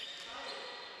percentage.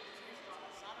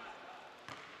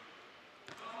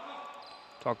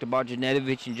 Talked about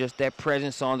Janetovic and just that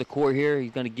presence on the court here.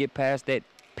 He's going to get past that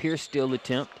Pierce steal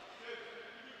attempt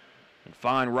and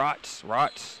find Rotz.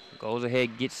 Rotz goes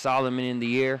ahead, gets Solomon in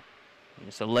the air, and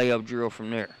it's a layup drill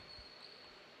from there.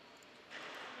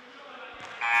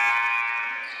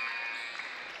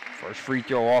 First free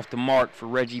throw off the mark for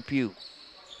Reggie Pugh.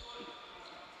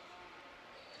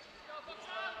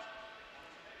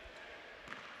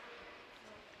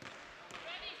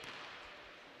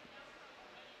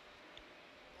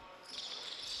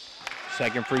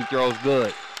 Second free throw is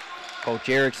good. Coach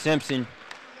Eric Simpson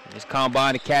and his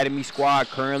Combine Academy squad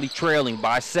currently trailing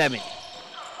by 7.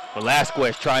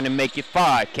 Velasquez trying to make it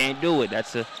 5. Can't do it.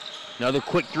 That's another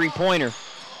quick three-pointer.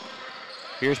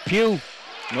 Here's Pugh.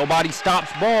 Nobody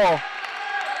stops ball.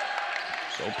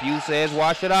 So Pugh says,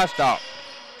 why should I stop?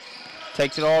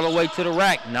 Takes it all the way to the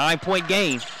rack. 9-point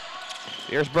game.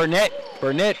 There's Burnett.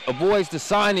 Burnett avoids the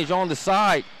signage on the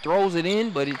side. Throws it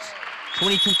in, but it's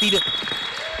 22 feet up.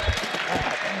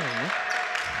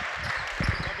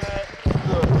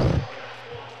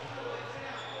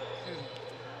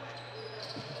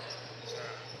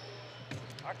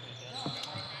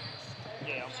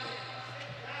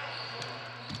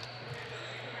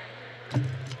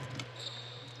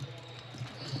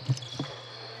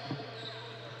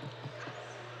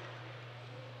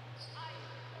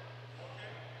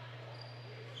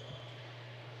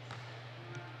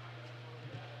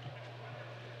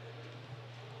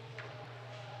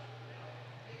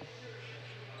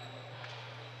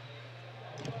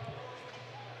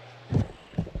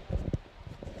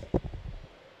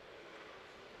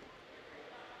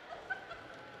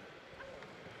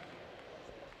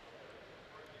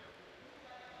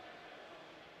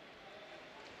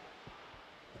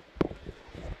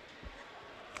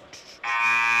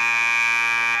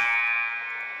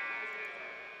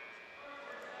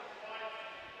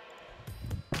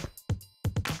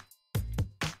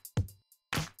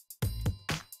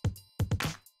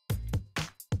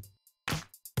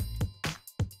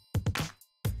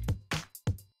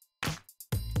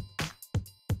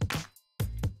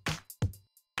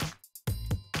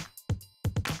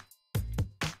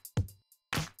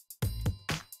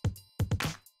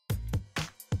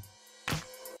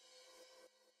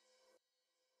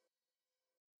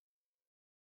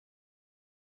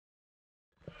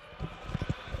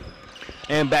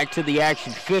 And back to the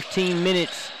action. 15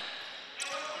 minutes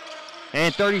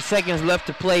and 30 seconds left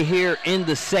to play here in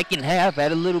the second half.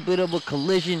 Had a little bit of a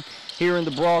collision here in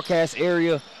the broadcast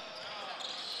area.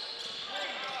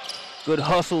 Good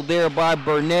hustle there by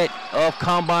Burnett of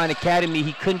Combine Academy.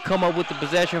 He couldn't come up with the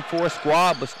possession for a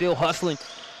squad, but still hustling,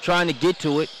 trying to get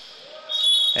to it.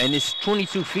 And it's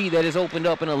 22 feet that has opened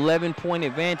up an 11-point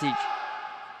advantage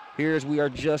here as we are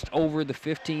just over the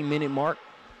 15-minute mark.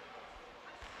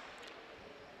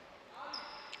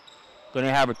 Going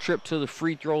to have a trip to the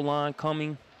free throw line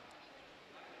coming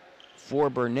for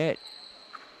Burnett.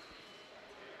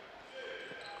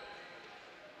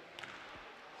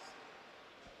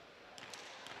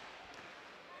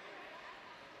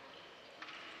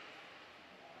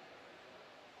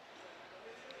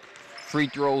 Free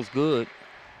throw's good.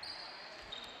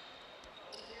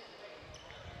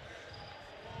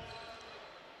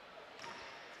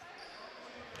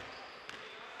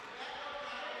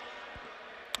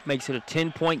 Makes it a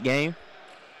 10-point game.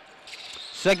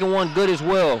 Second one good as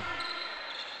well.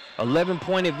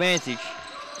 11-point advantage.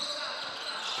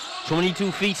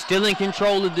 22 feet still in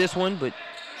control of this one, but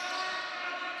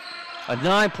a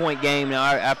 9-point game now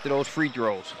after those free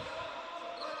throws.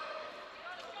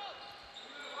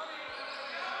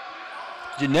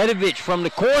 Janetovic from the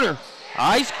corner.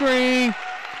 Ice cream.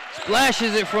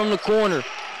 Splashes it from the corner.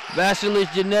 Vasilis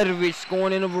Janetovic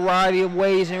scoring in a variety of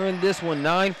ways here in this one.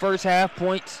 9 first half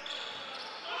points.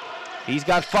 He's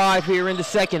got 5 here in the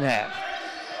second half.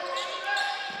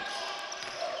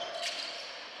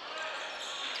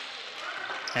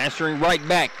 Answering right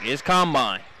back is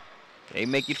Combine. They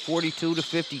make it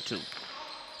 42-52.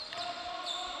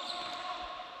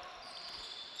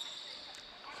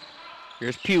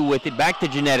 Here's Pugh with it, back to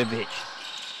Janetovic.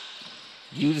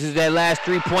 Uses that last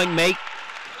 3-point make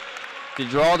to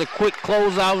draw the quick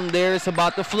closeout, and there it's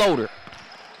about the floater.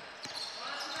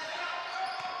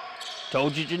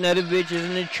 Told you Janetovic is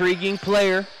an intriguing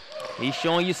player. He's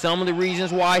showing you some of the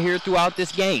reasons why here throughout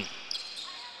this game.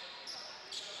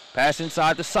 Pass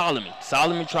inside to Solomon.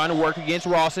 Solomon trying to work against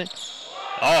Rawson.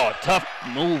 Oh, tough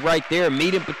move right there.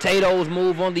 Meat and potatoes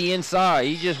move on the inside.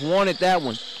 He just wanted that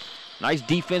one. Nice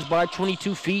defense by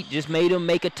 22 feet. Just made him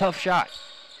make a tough shot.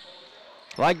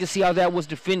 I like to see how that was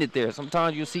defended there.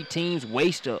 Sometimes you'll see teams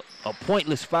waste a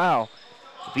pointless foul.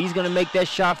 If he's going to make that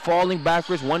shot falling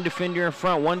backwards, one defender in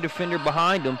front, one defender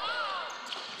behind him,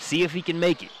 see if he can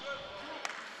make it.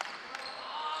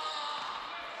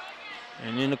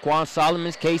 And in Laquan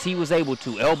Solomon's case, he was able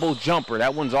to. Elbow jumper.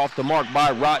 That one's off the mark by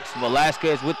Rots.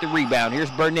 Velasquez with the rebound. Here's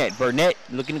Burnett. Burnett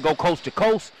looking to go coast to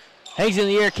coast. Hangs in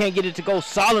the air, can't get it to go.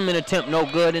 Solomon attempt, no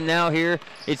good. And now here,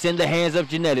 it's in the hands of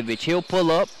Janetovic. He'll pull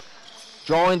up,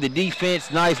 drawing the defense.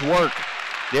 Nice work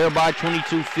there by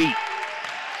 22 feet.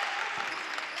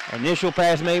 Initial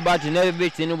pass made by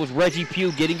Janetovic, then it was Reggie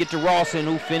Pugh getting it to Rawson,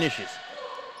 who finishes.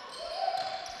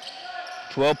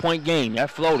 12-point game, that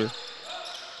floater.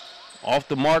 Off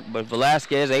the mark, but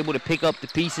Velasquez able to pick up the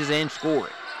pieces and score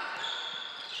it.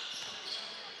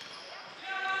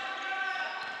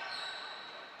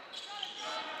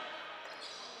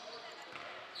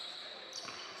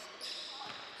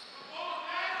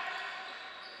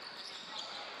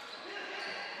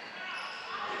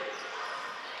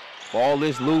 Ball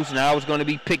is loose, now it's going to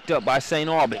be picked up by St.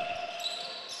 Albans.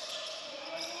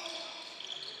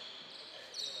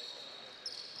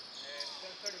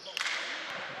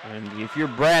 And if you're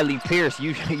Bradley Pierce,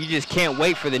 you just can't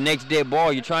wait for the next dead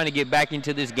ball. You're trying to get back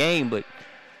into this game, but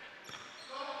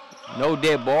no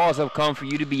dead balls have come for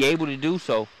you to be able to do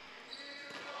so.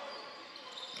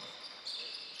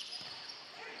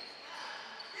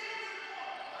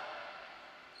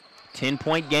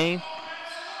 Ten-point game.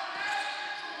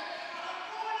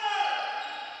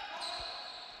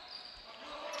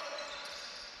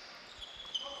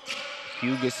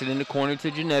 Pugh gets it in the corner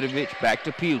to Janetovic, back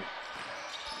to Pugh.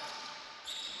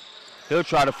 He'll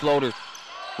try to float her.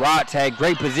 Rods had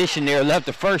great position there, left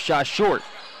the first shot short.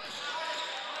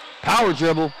 Power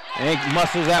dribble, and he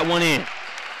muscles that one in.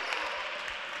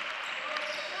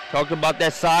 Talked about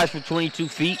that size for 22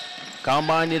 feet.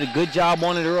 Combine did a good job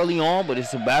on it early on, but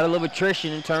it's a battle of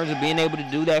attrition in terms of being able to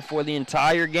do that for the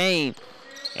entire game.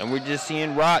 And we're just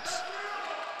seeing Rots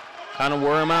kind of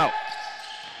wear him out.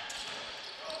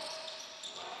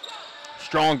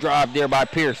 Strong drive there by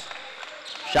Pierce.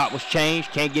 Shot was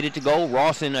changed, can't get it to go.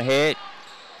 Rawson ahead.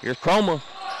 Here's Chroma.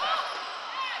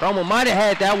 Chroma might have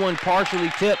had that one partially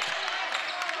tipped.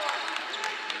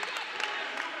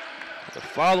 But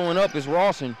following up is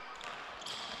Rawson.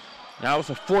 Now it's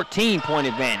a 14-point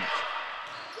advantage.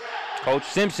 Coach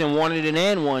Simpson wanted an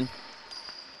and one.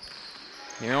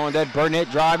 Here on that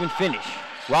Burnett drive and finish.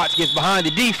 Rots gets behind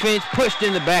the defense, pushed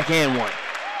in the backhand one.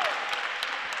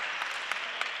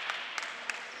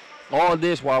 All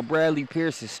this while Bradley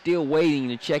Pierce is still waiting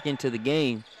to check into the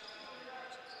game.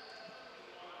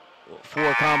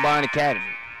 for Combine Academy.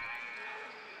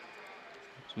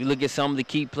 As we look at some of the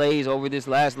key plays over this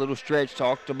last little stretch,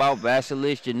 talked about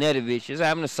Vasilis Janetovic just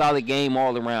having a solid game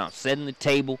all around, setting the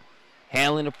table,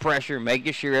 handling the pressure,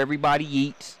 making sure everybody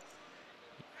eats,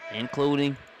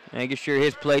 including making sure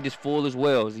his plate is full as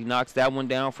well as he knocks that one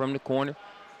down from the corner.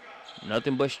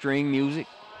 Nothing but string music.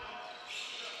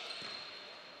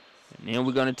 And then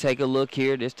we're going to take a look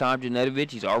here. This time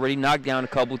Janetovic, he's already knocked down a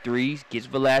couple threes. Gets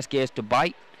Velasquez to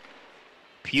bite.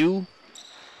 Pugh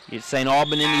gets St.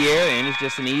 Alban in the air, and it's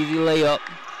just an easy layup.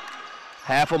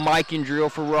 Half a mic and drill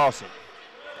for Rawson.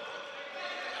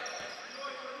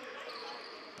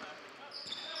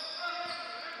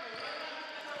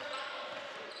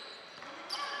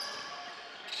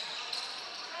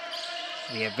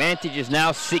 The advantage is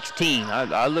now 16.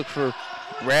 I look for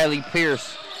Bradley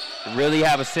Pierce to really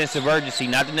have a sense of urgency,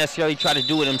 not to necessarily try to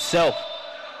do it himself,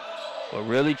 but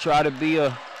really try to be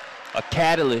a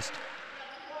catalyst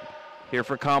here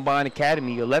for Combine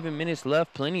Academy. 11 minutes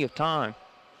left, plenty of time.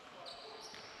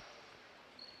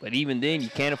 But even then, you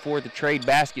can't afford to trade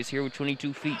baskets here with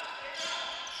 22 feet.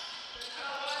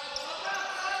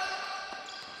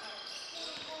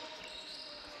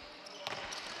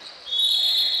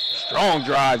 Strong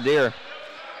drive there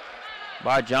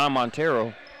by John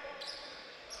Montero.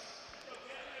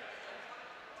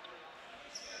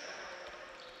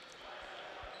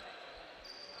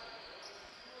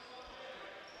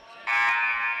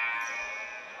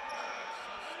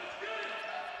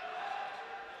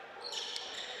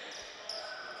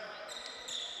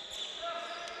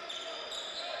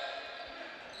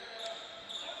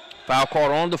 Foul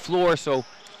called on the floor, so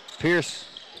Pierce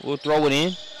will throw it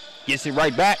in. Gets it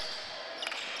right back.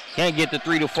 Can't get the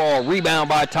three to fall. Rebound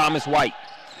by Thomas White.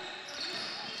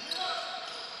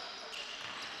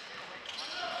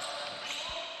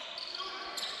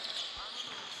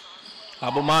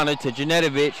 Abumana to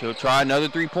Janetovic. He'll try another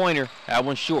three-pointer. That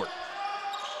one's short.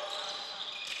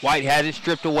 White has it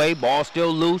stripped away. Ball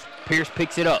still loose. Pierce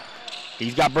picks it up.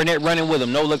 He's got Burnett running with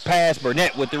him. No-look pass.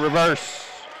 Burnett with the reverse.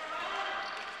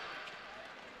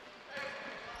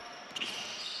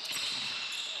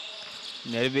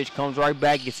 Janetovic comes right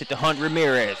back, gets it to Hunt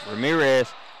Ramirez.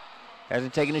 Ramirez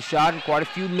hasn't taken a shot in quite a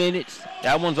few minutes.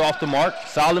 That one's off the mark.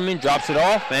 Solomon drops it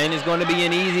off, and it's going to be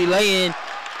an easy lay-in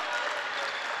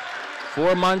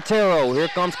for Montero. Here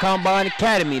comes Combine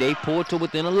Academy. They pull to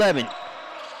within 11.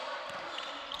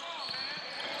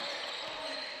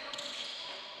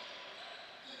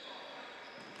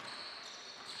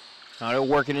 Now they're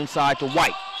working inside to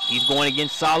White. He's going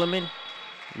against Solomon.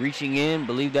 Reaching in,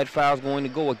 believe that foul's going to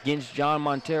go against John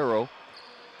Montero.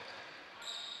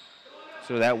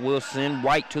 So that will send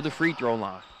White to the free throw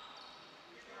line.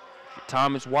 For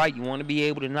Thomas White, you want to be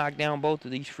able to knock down both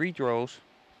of these free throws.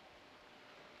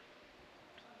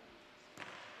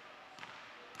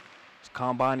 This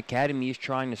Combine Academy is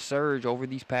trying to surge over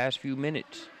these past few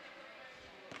minutes.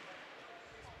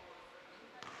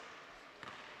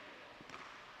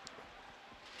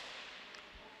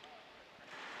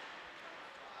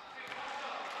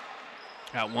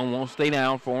 That one won't stay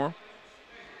down for him.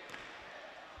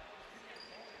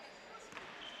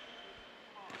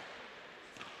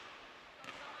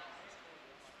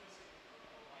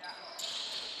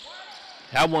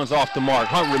 That one's off the mark.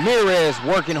 Hunt Ramirez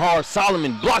working hard.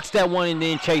 Solomon blocks that one and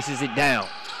then chases it down.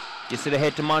 Gets it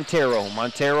ahead to Montero.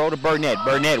 Montero to Burnett.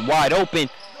 Burnett wide open.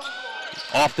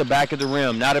 Off the back of the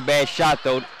rim. Not a bad shot,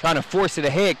 though. Trying to force it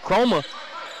ahead. Chroma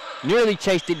nearly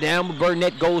chased it down, but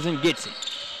Burnett goes and gets it.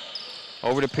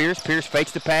 Over to Pierce. Pierce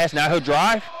fakes the pass. Now he'll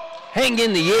drive. Hang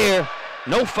in the air.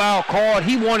 No foul called.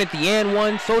 He wanted the and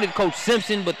one. So did Coach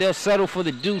Simpson, but they'll settle for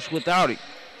the deuce without it.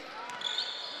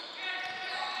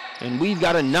 And we've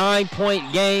got a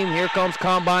 9-point game. Here comes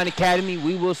Combine Academy.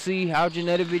 We will see how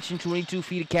Janetovic and 22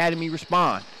 Feet Academy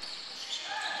respond.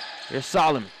 There's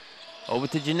Solomon. Over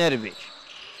to Janetovic.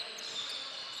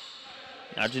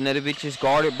 Now Janetovic is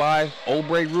guarded by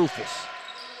Obrey Rufus.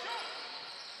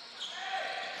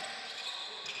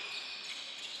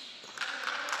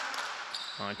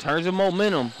 In terms of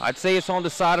momentum, I'd say it's on the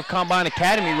side of Combine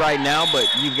Academy right now, but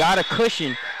you got a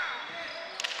cushion.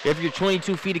 If you're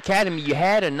 22 Feet Academy, you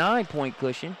had a 9-point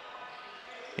cushion,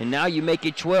 and now you make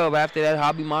it 12 after that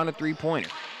Habimana three-pointer.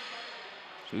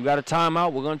 So we got a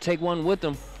timeout. We're going to take one with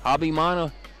them.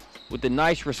 Habimana with a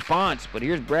nice response, but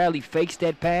here's Bradley, fakes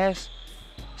that pass.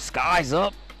 Skies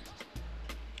up.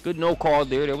 Good no call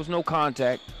there. There was no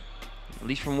contact, at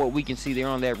least from what we can see there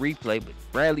on that replay, but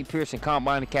Bradley Pierce and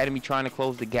Combine Academy trying to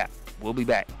close the gap. We'll be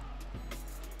back.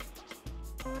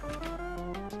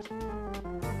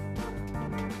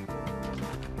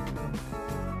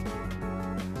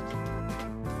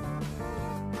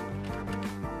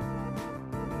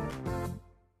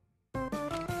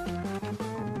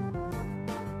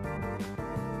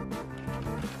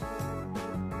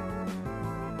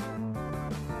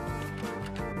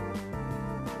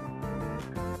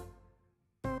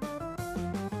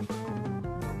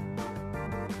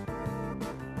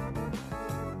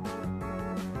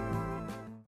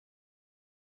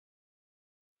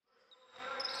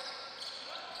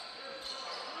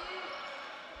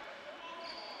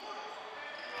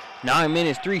 9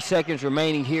 minutes, 3 seconds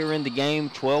remaining here in the game.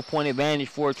 12-point advantage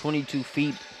for 22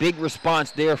 feet. Big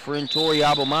response there for Ntori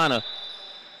Abumana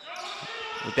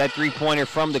with that three-pointer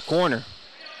from the corner.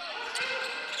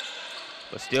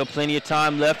 But still plenty of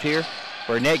time left here.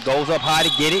 Burnett goes up high to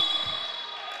get it.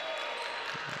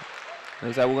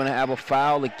 Looks like we're going to have a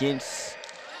foul against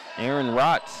Aaron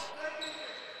Rotz.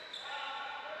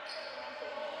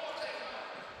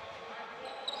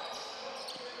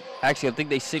 Actually, I think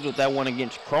they signaled that one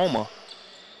against Chroma.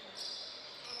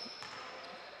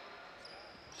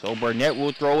 So Burnett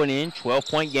will throw it in.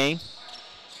 12-point game.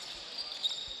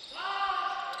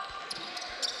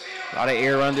 A lot of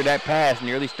air under that pass.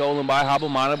 Nearly stolen by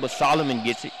Habumana, but Solomon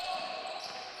gets it.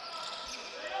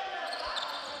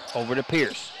 Over to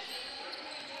Pierce.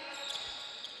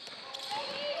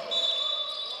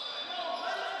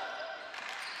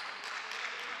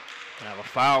 We have a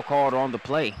foul called on the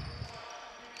play.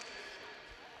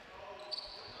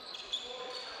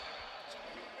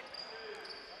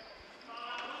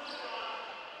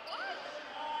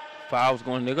 Foul's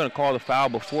going. They're going to call the foul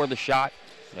before the shot.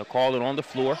 They'll call it on the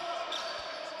floor.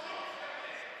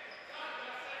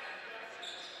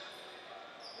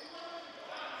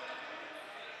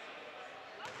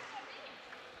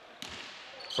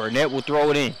 Burnett will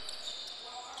throw it in.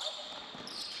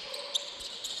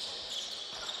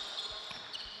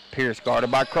 Pierce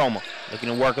guarded by Chroma, looking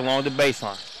to work along the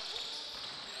baseline.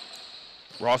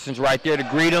 Rawson's right there to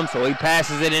greet him, so he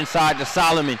passes it inside to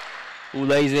Solomon, who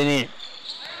lays it in.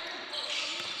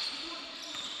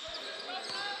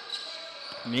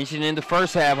 Mentioned in the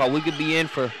first half how we could be in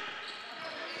for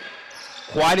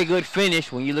quite a good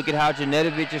finish when you look at how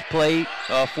Janetovic has played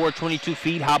for 22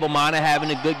 feet. Habumana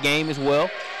having a good game as well.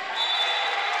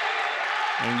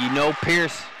 And you know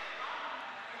Pierce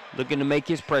looking to make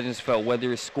his presence felt,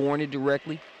 whether it's scoring it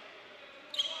directly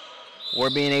or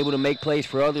being able to make plays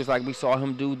for others like we saw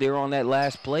him do there on that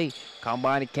last play.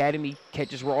 Combine Academy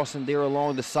catches Rawson there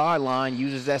along the sideline,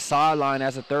 uses that sideline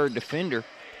as a third defender.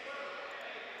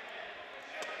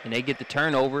 And they get the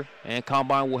turnover, and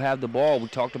Combine will have the ball. We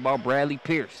talked about Bradley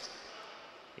Pierce.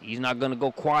 He's not going to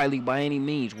go quietly by any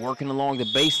means. Working along the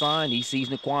baseline, he sees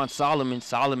Naquan Solomon.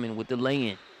 Solomon with the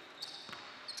lay-in.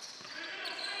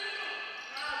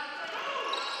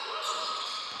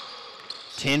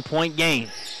 Ten-point game.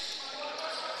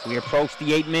 We approach the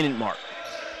 8-minute mark.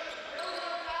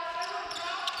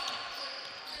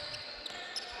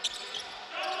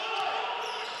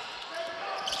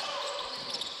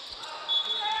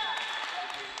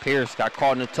 Pierce got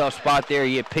caught in a tough spot there.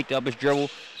 He had picked up his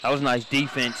dribble. That was nice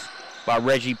defense by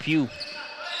Reggie Pugh.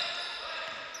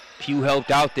 Pugh helped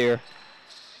out there.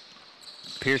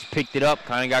 Pierce picked it up,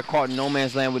 kind of got caught in no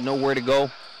man's land with nowhere to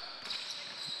go.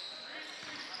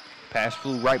 Pass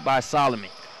flew right by Solomon.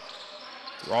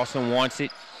 Rawson wants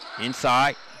it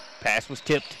inside. Pass was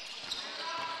tipped.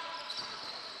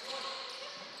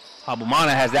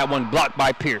 Habumana has that one blocked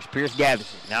by Pierce. Pierce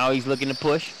gathers it. Now he's looking to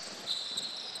push.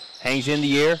 Hangs in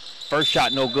the air. First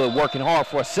shot no good. Working hard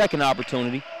for a second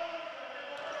opportunity.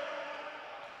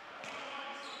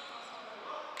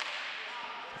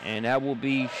 And that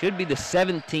should be the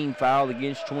 17th foul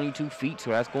against 22 feet. So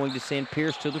that's going to send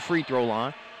Pierce to the free throw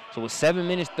line. So with 7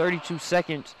 minutes, 32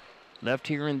 seconds left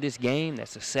here in this game,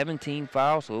 that's a 17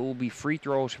 foul. So it will be free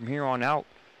throws from here on out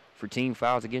for team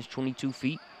fouls against 22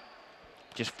 feet.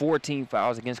 Just 14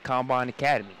 fouls against Combine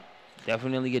Academy.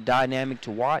 Definitely a dynamic to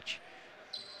watch.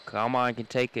 Combine can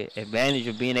take advantage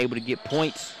of being able to get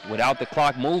points without the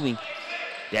clock moving.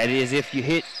 That is if you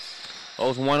hit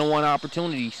those one-on-one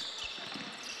opportunities.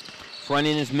 Front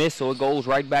end is missed, so it goes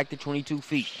right back to 22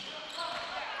 feet.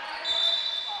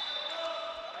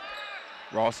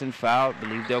 Rawson fouled. I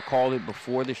believe they'll call it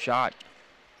before the shot.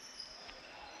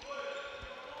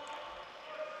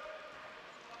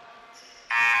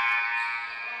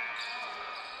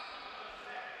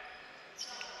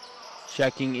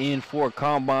 Checking in for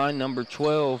Combine, number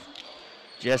 12,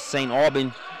 Jess St.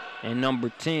 Aubin, and number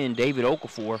 10, David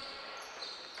Okafor.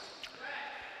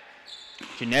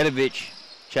 Janetovic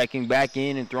checking back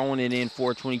in and throwing it in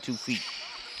for 22 feet.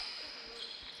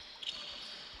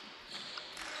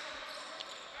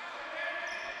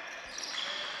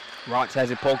 Rotz has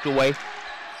it poked away.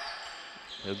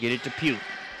 He'll get it to Pugh.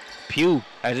 Pugh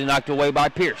has it knocked away by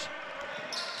Pierce.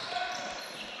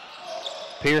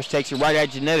 Pierce takes it right at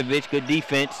Janetovic. Good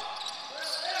defense.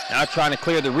 Now trying to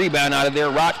clear the rebound out of there.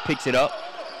 Rotz picks it up.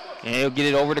 And he'll get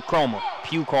it over to Chroma.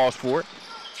 Pugh calls for it.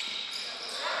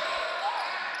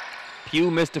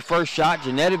 Pugh missed the first shot.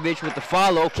 Janetovic with the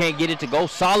follow. Can't get it to go.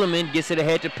 Solomon gets it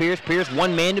ahead to Pierce. Pierce,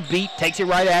 one man to beat. Takes it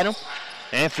right at him.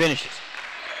 And finishes.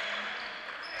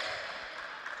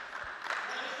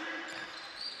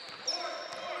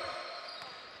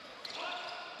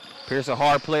 Pierce a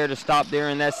hard player to stop there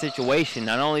in that situation,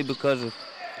 not only because of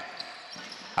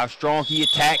how strong he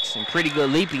attacks and pretty good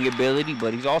leaping ability,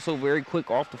 but he's also very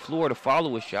quick off the floor to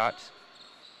follow his shots.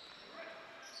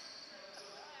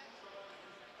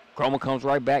 Chroma comes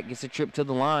right back, gets a trip to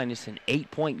the line. It's an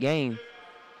 8-point game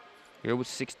here with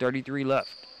 6:33 left.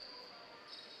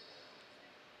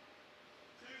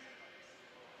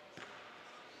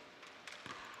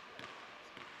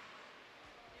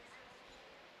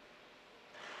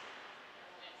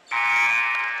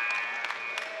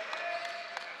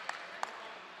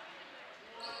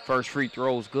 First free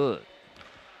throw is good.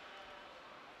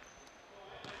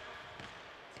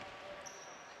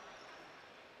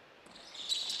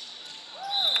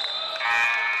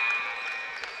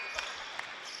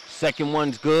 Second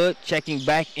one's good. Checking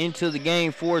back into the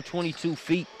game for 22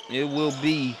 feet. It will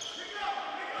be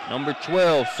number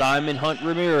 12, Simon Hunt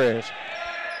Ramirez.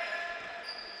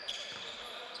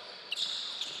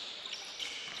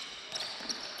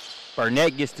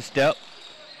 Burnett gets the step.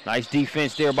 Nice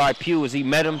defense there by Pugh as he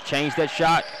met him, changed that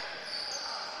shot.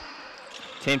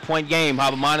 10-point game.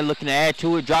 Habamana looking to add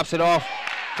to it, drops it off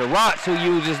to Rotz, who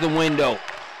uses the window.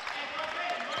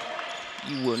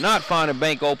 You will not find a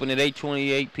bank open at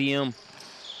 8:28 p.m.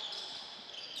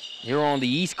 here on the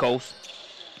East Coast.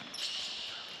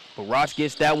 But Rotz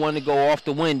gets that one to go off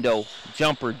the window.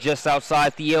 Jumper just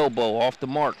outside the elbow, off the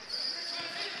mark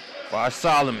by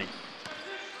Solomon.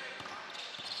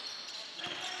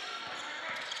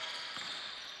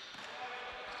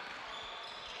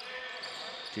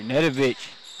 Janetovic,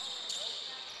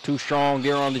 too strong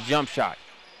there on the jump shot.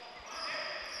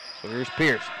 So here's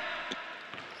Pierce.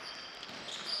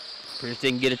 Pierce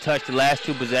didn't get a touch the last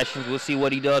two possessions. We'll see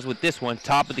what he does with this one.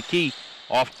 Top of the key,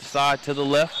 off the side to the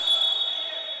left.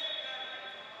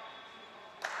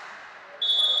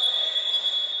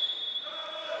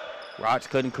 Rotz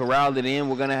couldn't corral it in.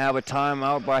 We're going to have a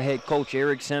timeout by head coach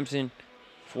Eric Simpson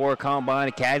for Combine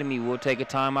Academy. We'll take a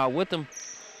timeout with him.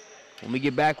 When we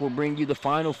get back, we'll bring you the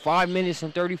final 5 minutes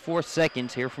and 34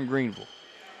 seconds here from Greenville.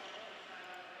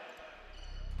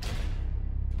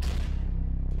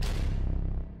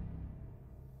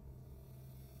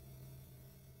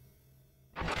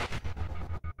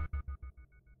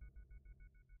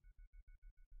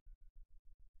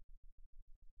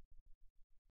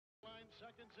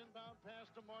 Seconds inbound pass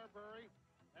to Marbury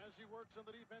as he works on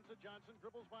the defense of Johnson,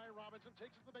 dribbles by Robinson,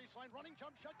 takes it to the baseline, running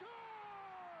jump shot, good!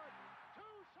 2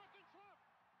 seconds left.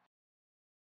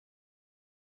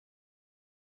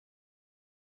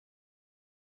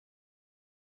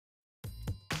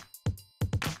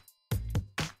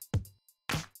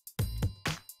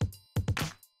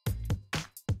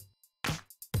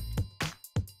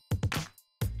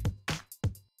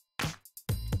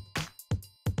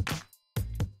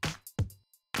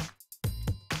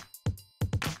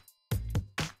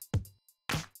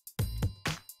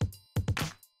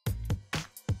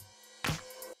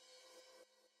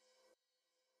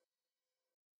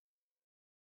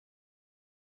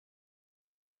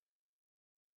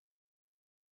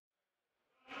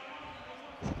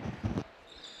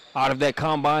 Out of that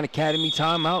Combine Academy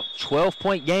timeout,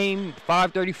 12-point game,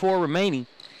 5:34 remaining.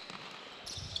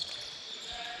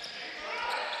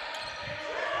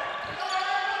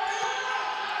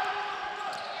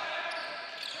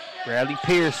 Bradley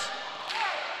Pierce,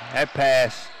 that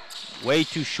pass way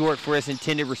too short for its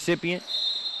intended recipient.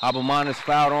 Habamana's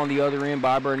fouled on the other end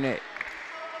by Burnett.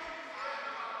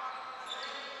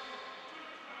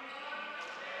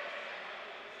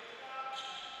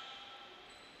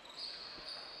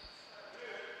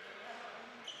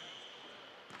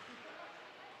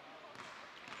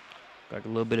 Like a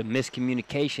little bit of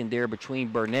miscommunication there between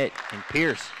Burnett and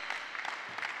Pierce.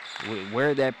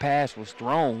 Where that pass was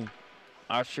thrown,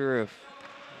 not sure if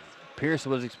Pierce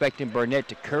was expecting Burnett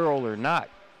to curl or not.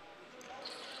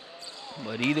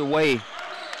 But either way,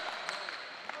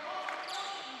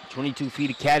 22 Feet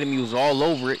Academy was all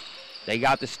over it. They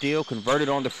got the steal, converted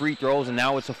on the free throws, and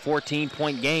now it's a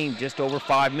 14-point game, just over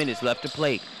 5 minutes left to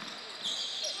play.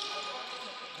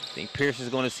 I think Pierce is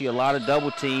going to see a lot of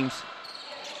double teams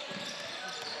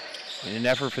in an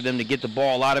effort for them to get the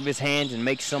ball out of his hands and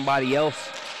make somebody else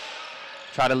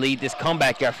try to lead this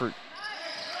comeback effort.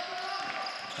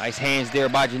 Nice hands there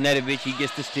by Janetovic. He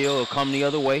gets the steal. He'll come the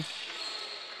other way.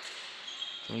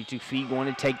 22 Feet going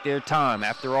to take their time.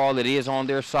 After all, it is on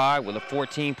their side with a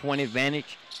 14-point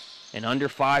advantage and under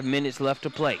 5 minutes left to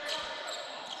play.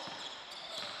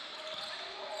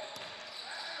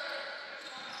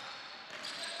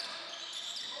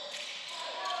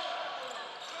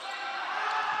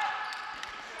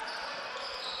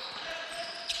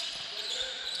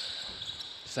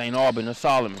 St. Albans to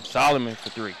Solomon. Solomon for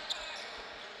three.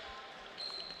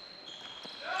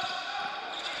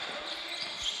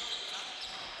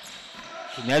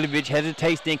 Janilovic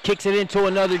hesitates, then kicks it into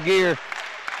another gear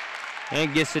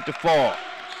and gets it to fall.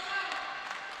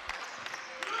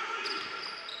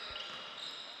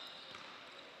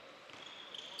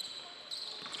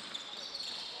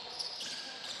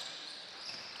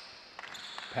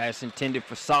 Pass intended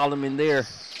for Solomon there.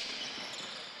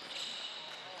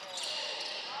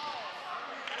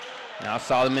 Now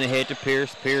Solomon ahead to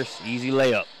Pierce. Pierce, easy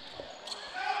layup.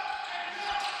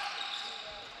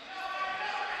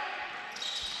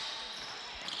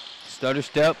 Stutter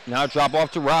step, now drop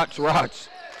off to Roch. Roch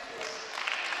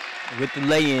with the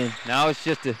lay-in. Now it's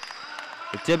just a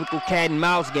typical cat and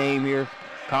mouse game here.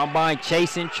 Combine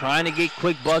chasing, trying to get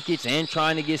quick buckets and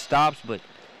trying to get stops, but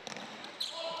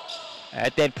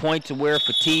at that point to where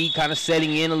fatigue kind of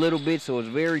setting in a little bit, so it's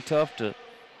very tough to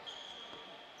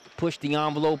push the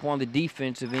envelope on the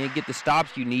defensive end, get the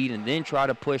stops you need, and then try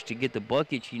to push to get the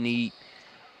buckets you need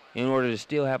in order to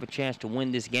still have a chance to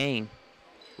win this game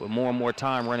with more and more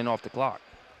time running off the clock.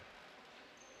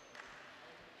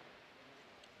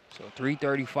 So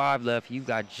 3:35 left. You've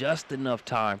got just enough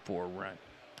time for a run.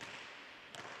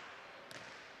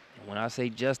 And when I say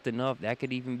just enough, that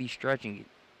could even be stretching it.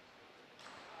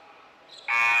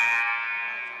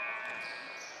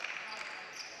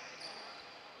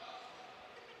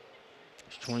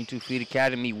 It's 22 Feet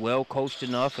Academy, well coached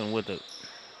enough and with a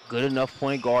good enough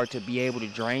point guard to be able to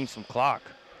drain some clock.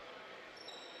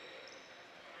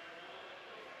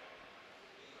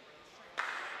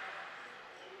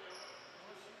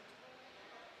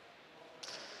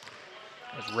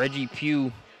 As Reggie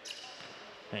Pugh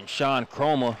and Sean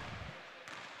Chroma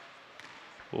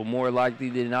will more likely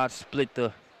than not split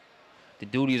the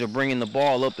duties of bringing the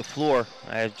ball up the floor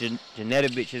as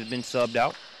Janilovic has been subbed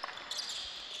out.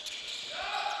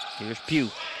 Here's Pugh.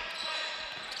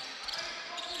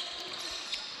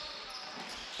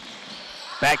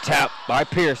 Back tap by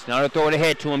Pierce. Now they'll throw it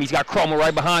ahead to him. He's got Chroma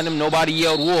right behind him. Nobody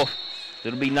yelled wolf.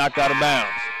 It'll be knocked out of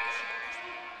bounds.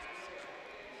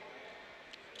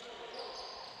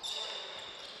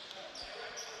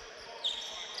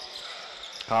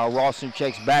 Kyle Rawson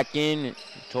checks back in, and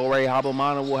Torre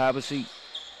Habamana will have a seat.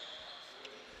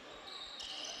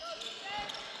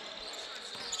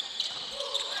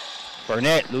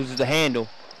 Burnett loses the handle.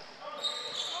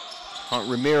 Hunt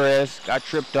Ramirez got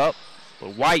tripped up,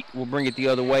 but White will bring it the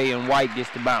other way, and White gets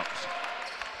the bounce.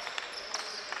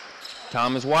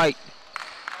 Thomas White.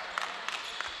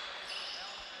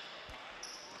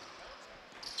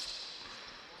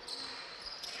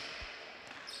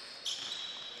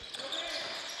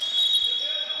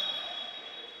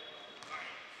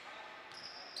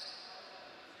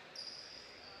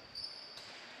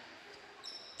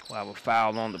 We'll have a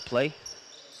foul on the play.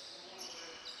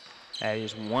 That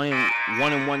is one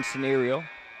and one scenario.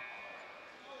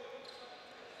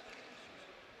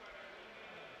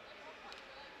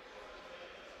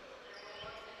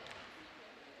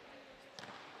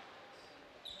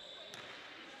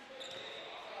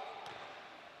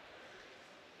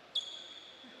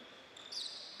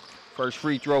 First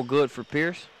free throw good for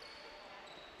Pierce.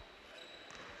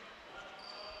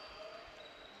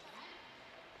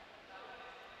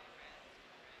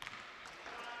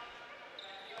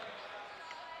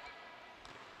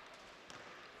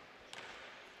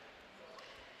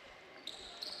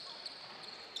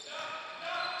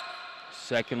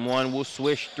 Second one will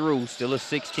swish through. Still a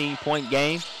 16-point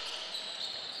game.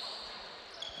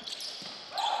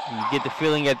 You get the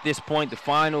feeling at this point, the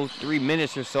final 3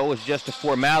 minutes or so is just a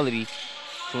formality.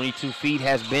 22 Feet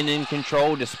has been in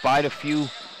control despite a few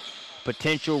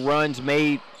potential runs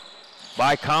made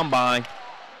by Combine.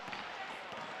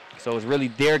 So it's really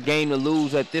their game to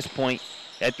lose at this point.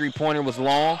 That three-pointer was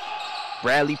long.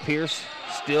 Bradley Pierce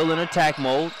still in attack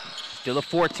mode. Still a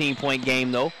 14-point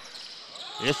game, though.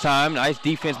 This time, nice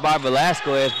defense by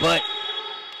Velasquez, but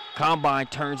Combine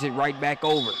turns it right back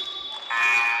over.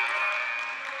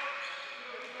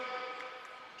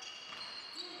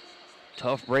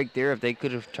 Tough break there. If they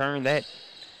could have turned that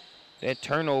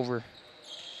turnover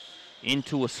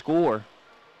into a score,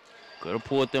 could have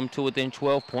pulled them to within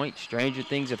 12 points. Stranger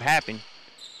things have happened.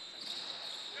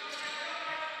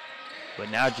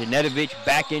 But now Janilovic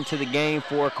back into the game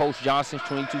for Coach Johnson's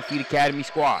 22 Feet Academy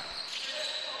squad.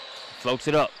 Floats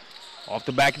it up off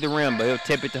the back of the rim, but he'll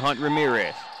tip it to Hunt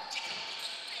Ramirez.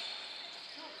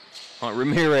 Hunt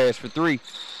Ramirez for three.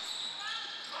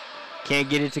 Can't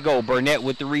get it to go. Burnett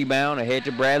with the rebound ahead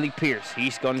to Bradley Pierce.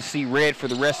 He's going to see red for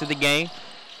the rest of the game.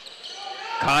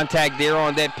 Contact there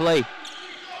on that play.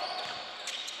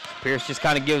 Pierce just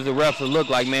kind of gives the refs a look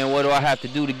like, man, what do I have to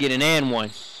do to get an and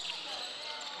one?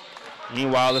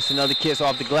 Meanwhile, it's another kiss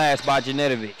off the glass by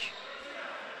Janilovic.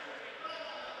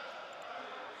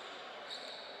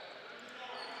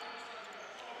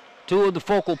 Two of the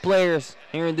focal players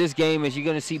here in this game, as you're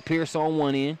going to see Pierce on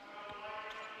one end.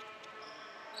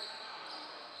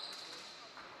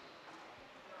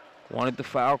 Wanted the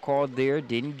foul called there,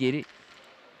 didn't get it.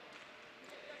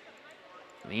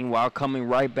 Meanwhile, coming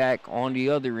right back on the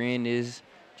other end is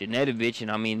Janetovic, and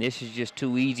I mean, this is just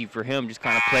too easy for him. Just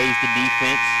kind of plays the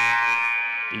defense.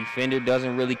 Defender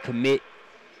doesn't really commit.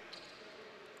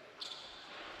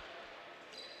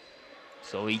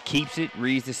 So he keeps it,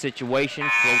 reads the situation,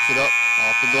 floats it up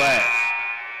off the glass.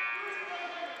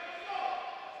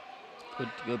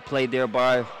 Good play there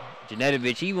by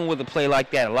Janetovic. Even with a play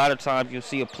like that, a lot of times you'll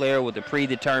see a player with a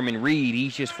predetermined read.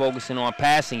 He's just focusing on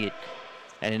passing it.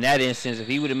 And in that instance, if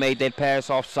he would have made that pass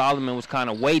off, Solomon was kind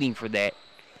of waiting for that.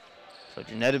 So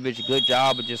Janetovic, a good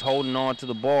job of just holding on to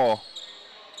the ball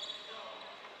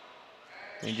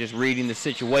and just reading the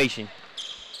situation.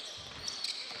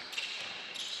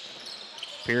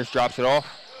 Pierce drops it off.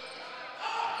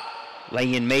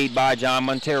 Lay-in made by John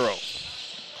Montero.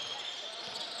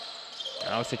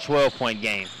 Now it's a 12-point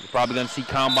game. You're probably going to see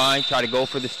Combine try to go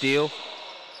for the steal.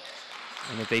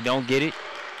 And if they don't get it,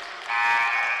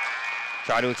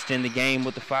 try to extend the game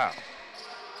with the foul.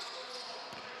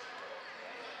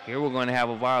 Here we're going to have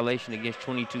a violation against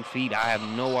 22 feet. I have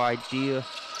no idea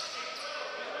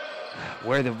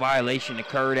where the violation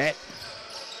occurred at.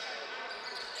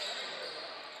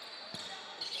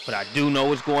 But I do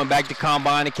know it's going back to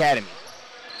Combine Academy.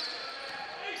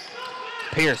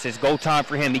 Pierce, it's go time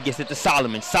for him. He gets it to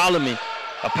Solomon. Solomon,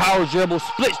 a power dribble,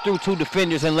 splits through two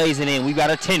defenders and lays it in. We've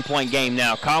got a 10-point game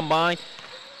now. Combine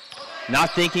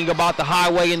not thinking about the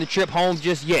highway and the trip home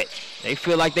just yet. They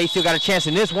feel like they still got a chance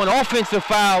in this one. Offensive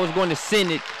foul is going to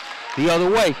send it the other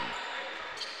way.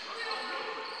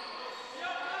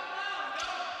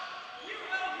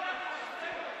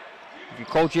 If you're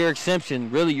Coach Eric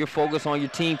Simpson, really you're focused on your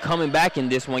team coming back in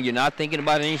this one. You're not thinking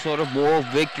about any sort of moral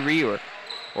victory or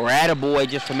attaboy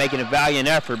just for making a valiant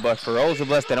effort. But for those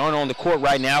of us that aren't on the court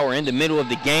right now or in the middle of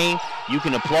the game, you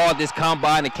can applaud this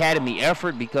Combine Academy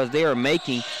effort because they are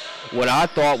making what I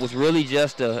thought was really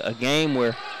just a game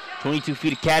where 22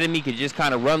 Feet Academy could just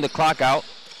kind of run the clock out,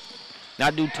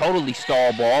 not do totally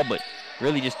stall ball, but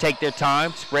really just take their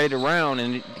time, spread it around,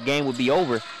 and the game would be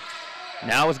over.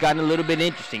 Now it's gotten a little bit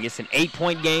interesting. It's an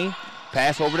 8-point game.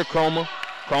 Pass over to Chroma.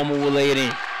 Chroma will lay it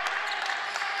in.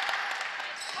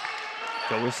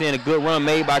 So we're seeing a good run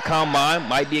made by Combine.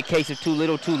 Might be a case of too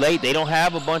little, too late. They don't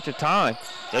have a bunch of time.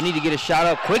 They'll need to get a shot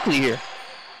up quickly here.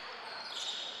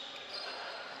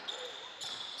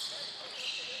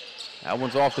 That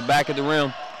one's off the back of the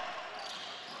rim.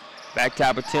 Back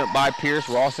tap attempt by Pierce.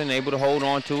 Rawson able to hold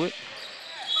on to it.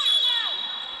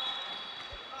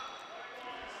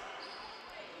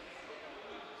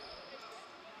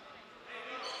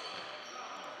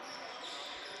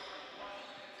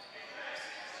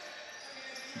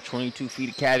 The 22 Feet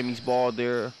Academy's ball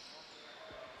there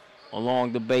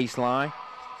along the baseline.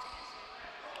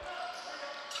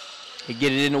 He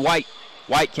get it into White.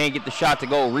 White can't get the shot to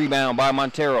go. Rebound by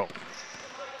Montero.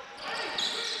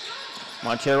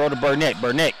 Montero to Burnett.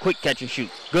 Burnett, quick catch and shoot.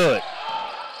 Good.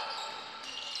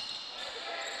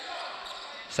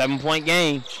 7-point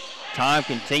game. Time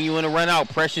continuing to run out.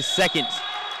 Precious seconds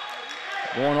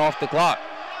going off the clock.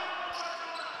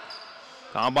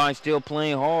 Combine still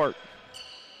playing hard.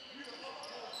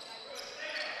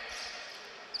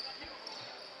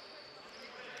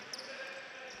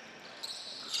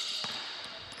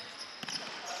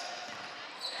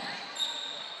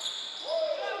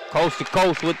 Coast to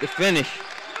coast with the finish.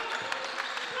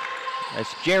 That's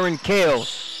Jaron Kales.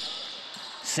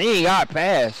 Seeing eye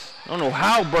pass. I don't know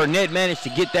how Burnett managed to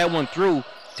get that one through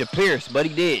to Pierce, but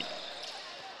he did.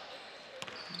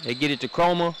 They get it to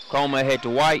Chroma. Chroma ahead to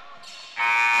White.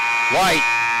 White.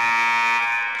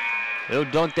 He'll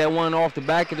dunk that one off the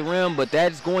back of the rim, but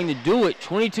that's going to do it.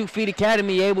 22 Feet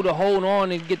Academy able to hold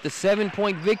on and get the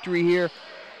 7-point victory here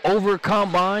over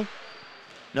Combine.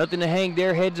 Nothing to hang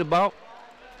their heads about.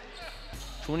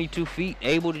 22 Feet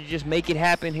able to just make it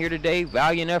happen here today.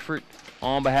 Valiant effort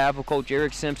on behalf of Coach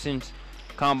Eric Simpson's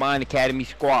Combine Academy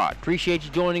squad. Appreciate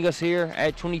you joining us here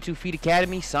at 22 Feet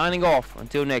Academy. Signing off.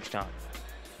 Until next time.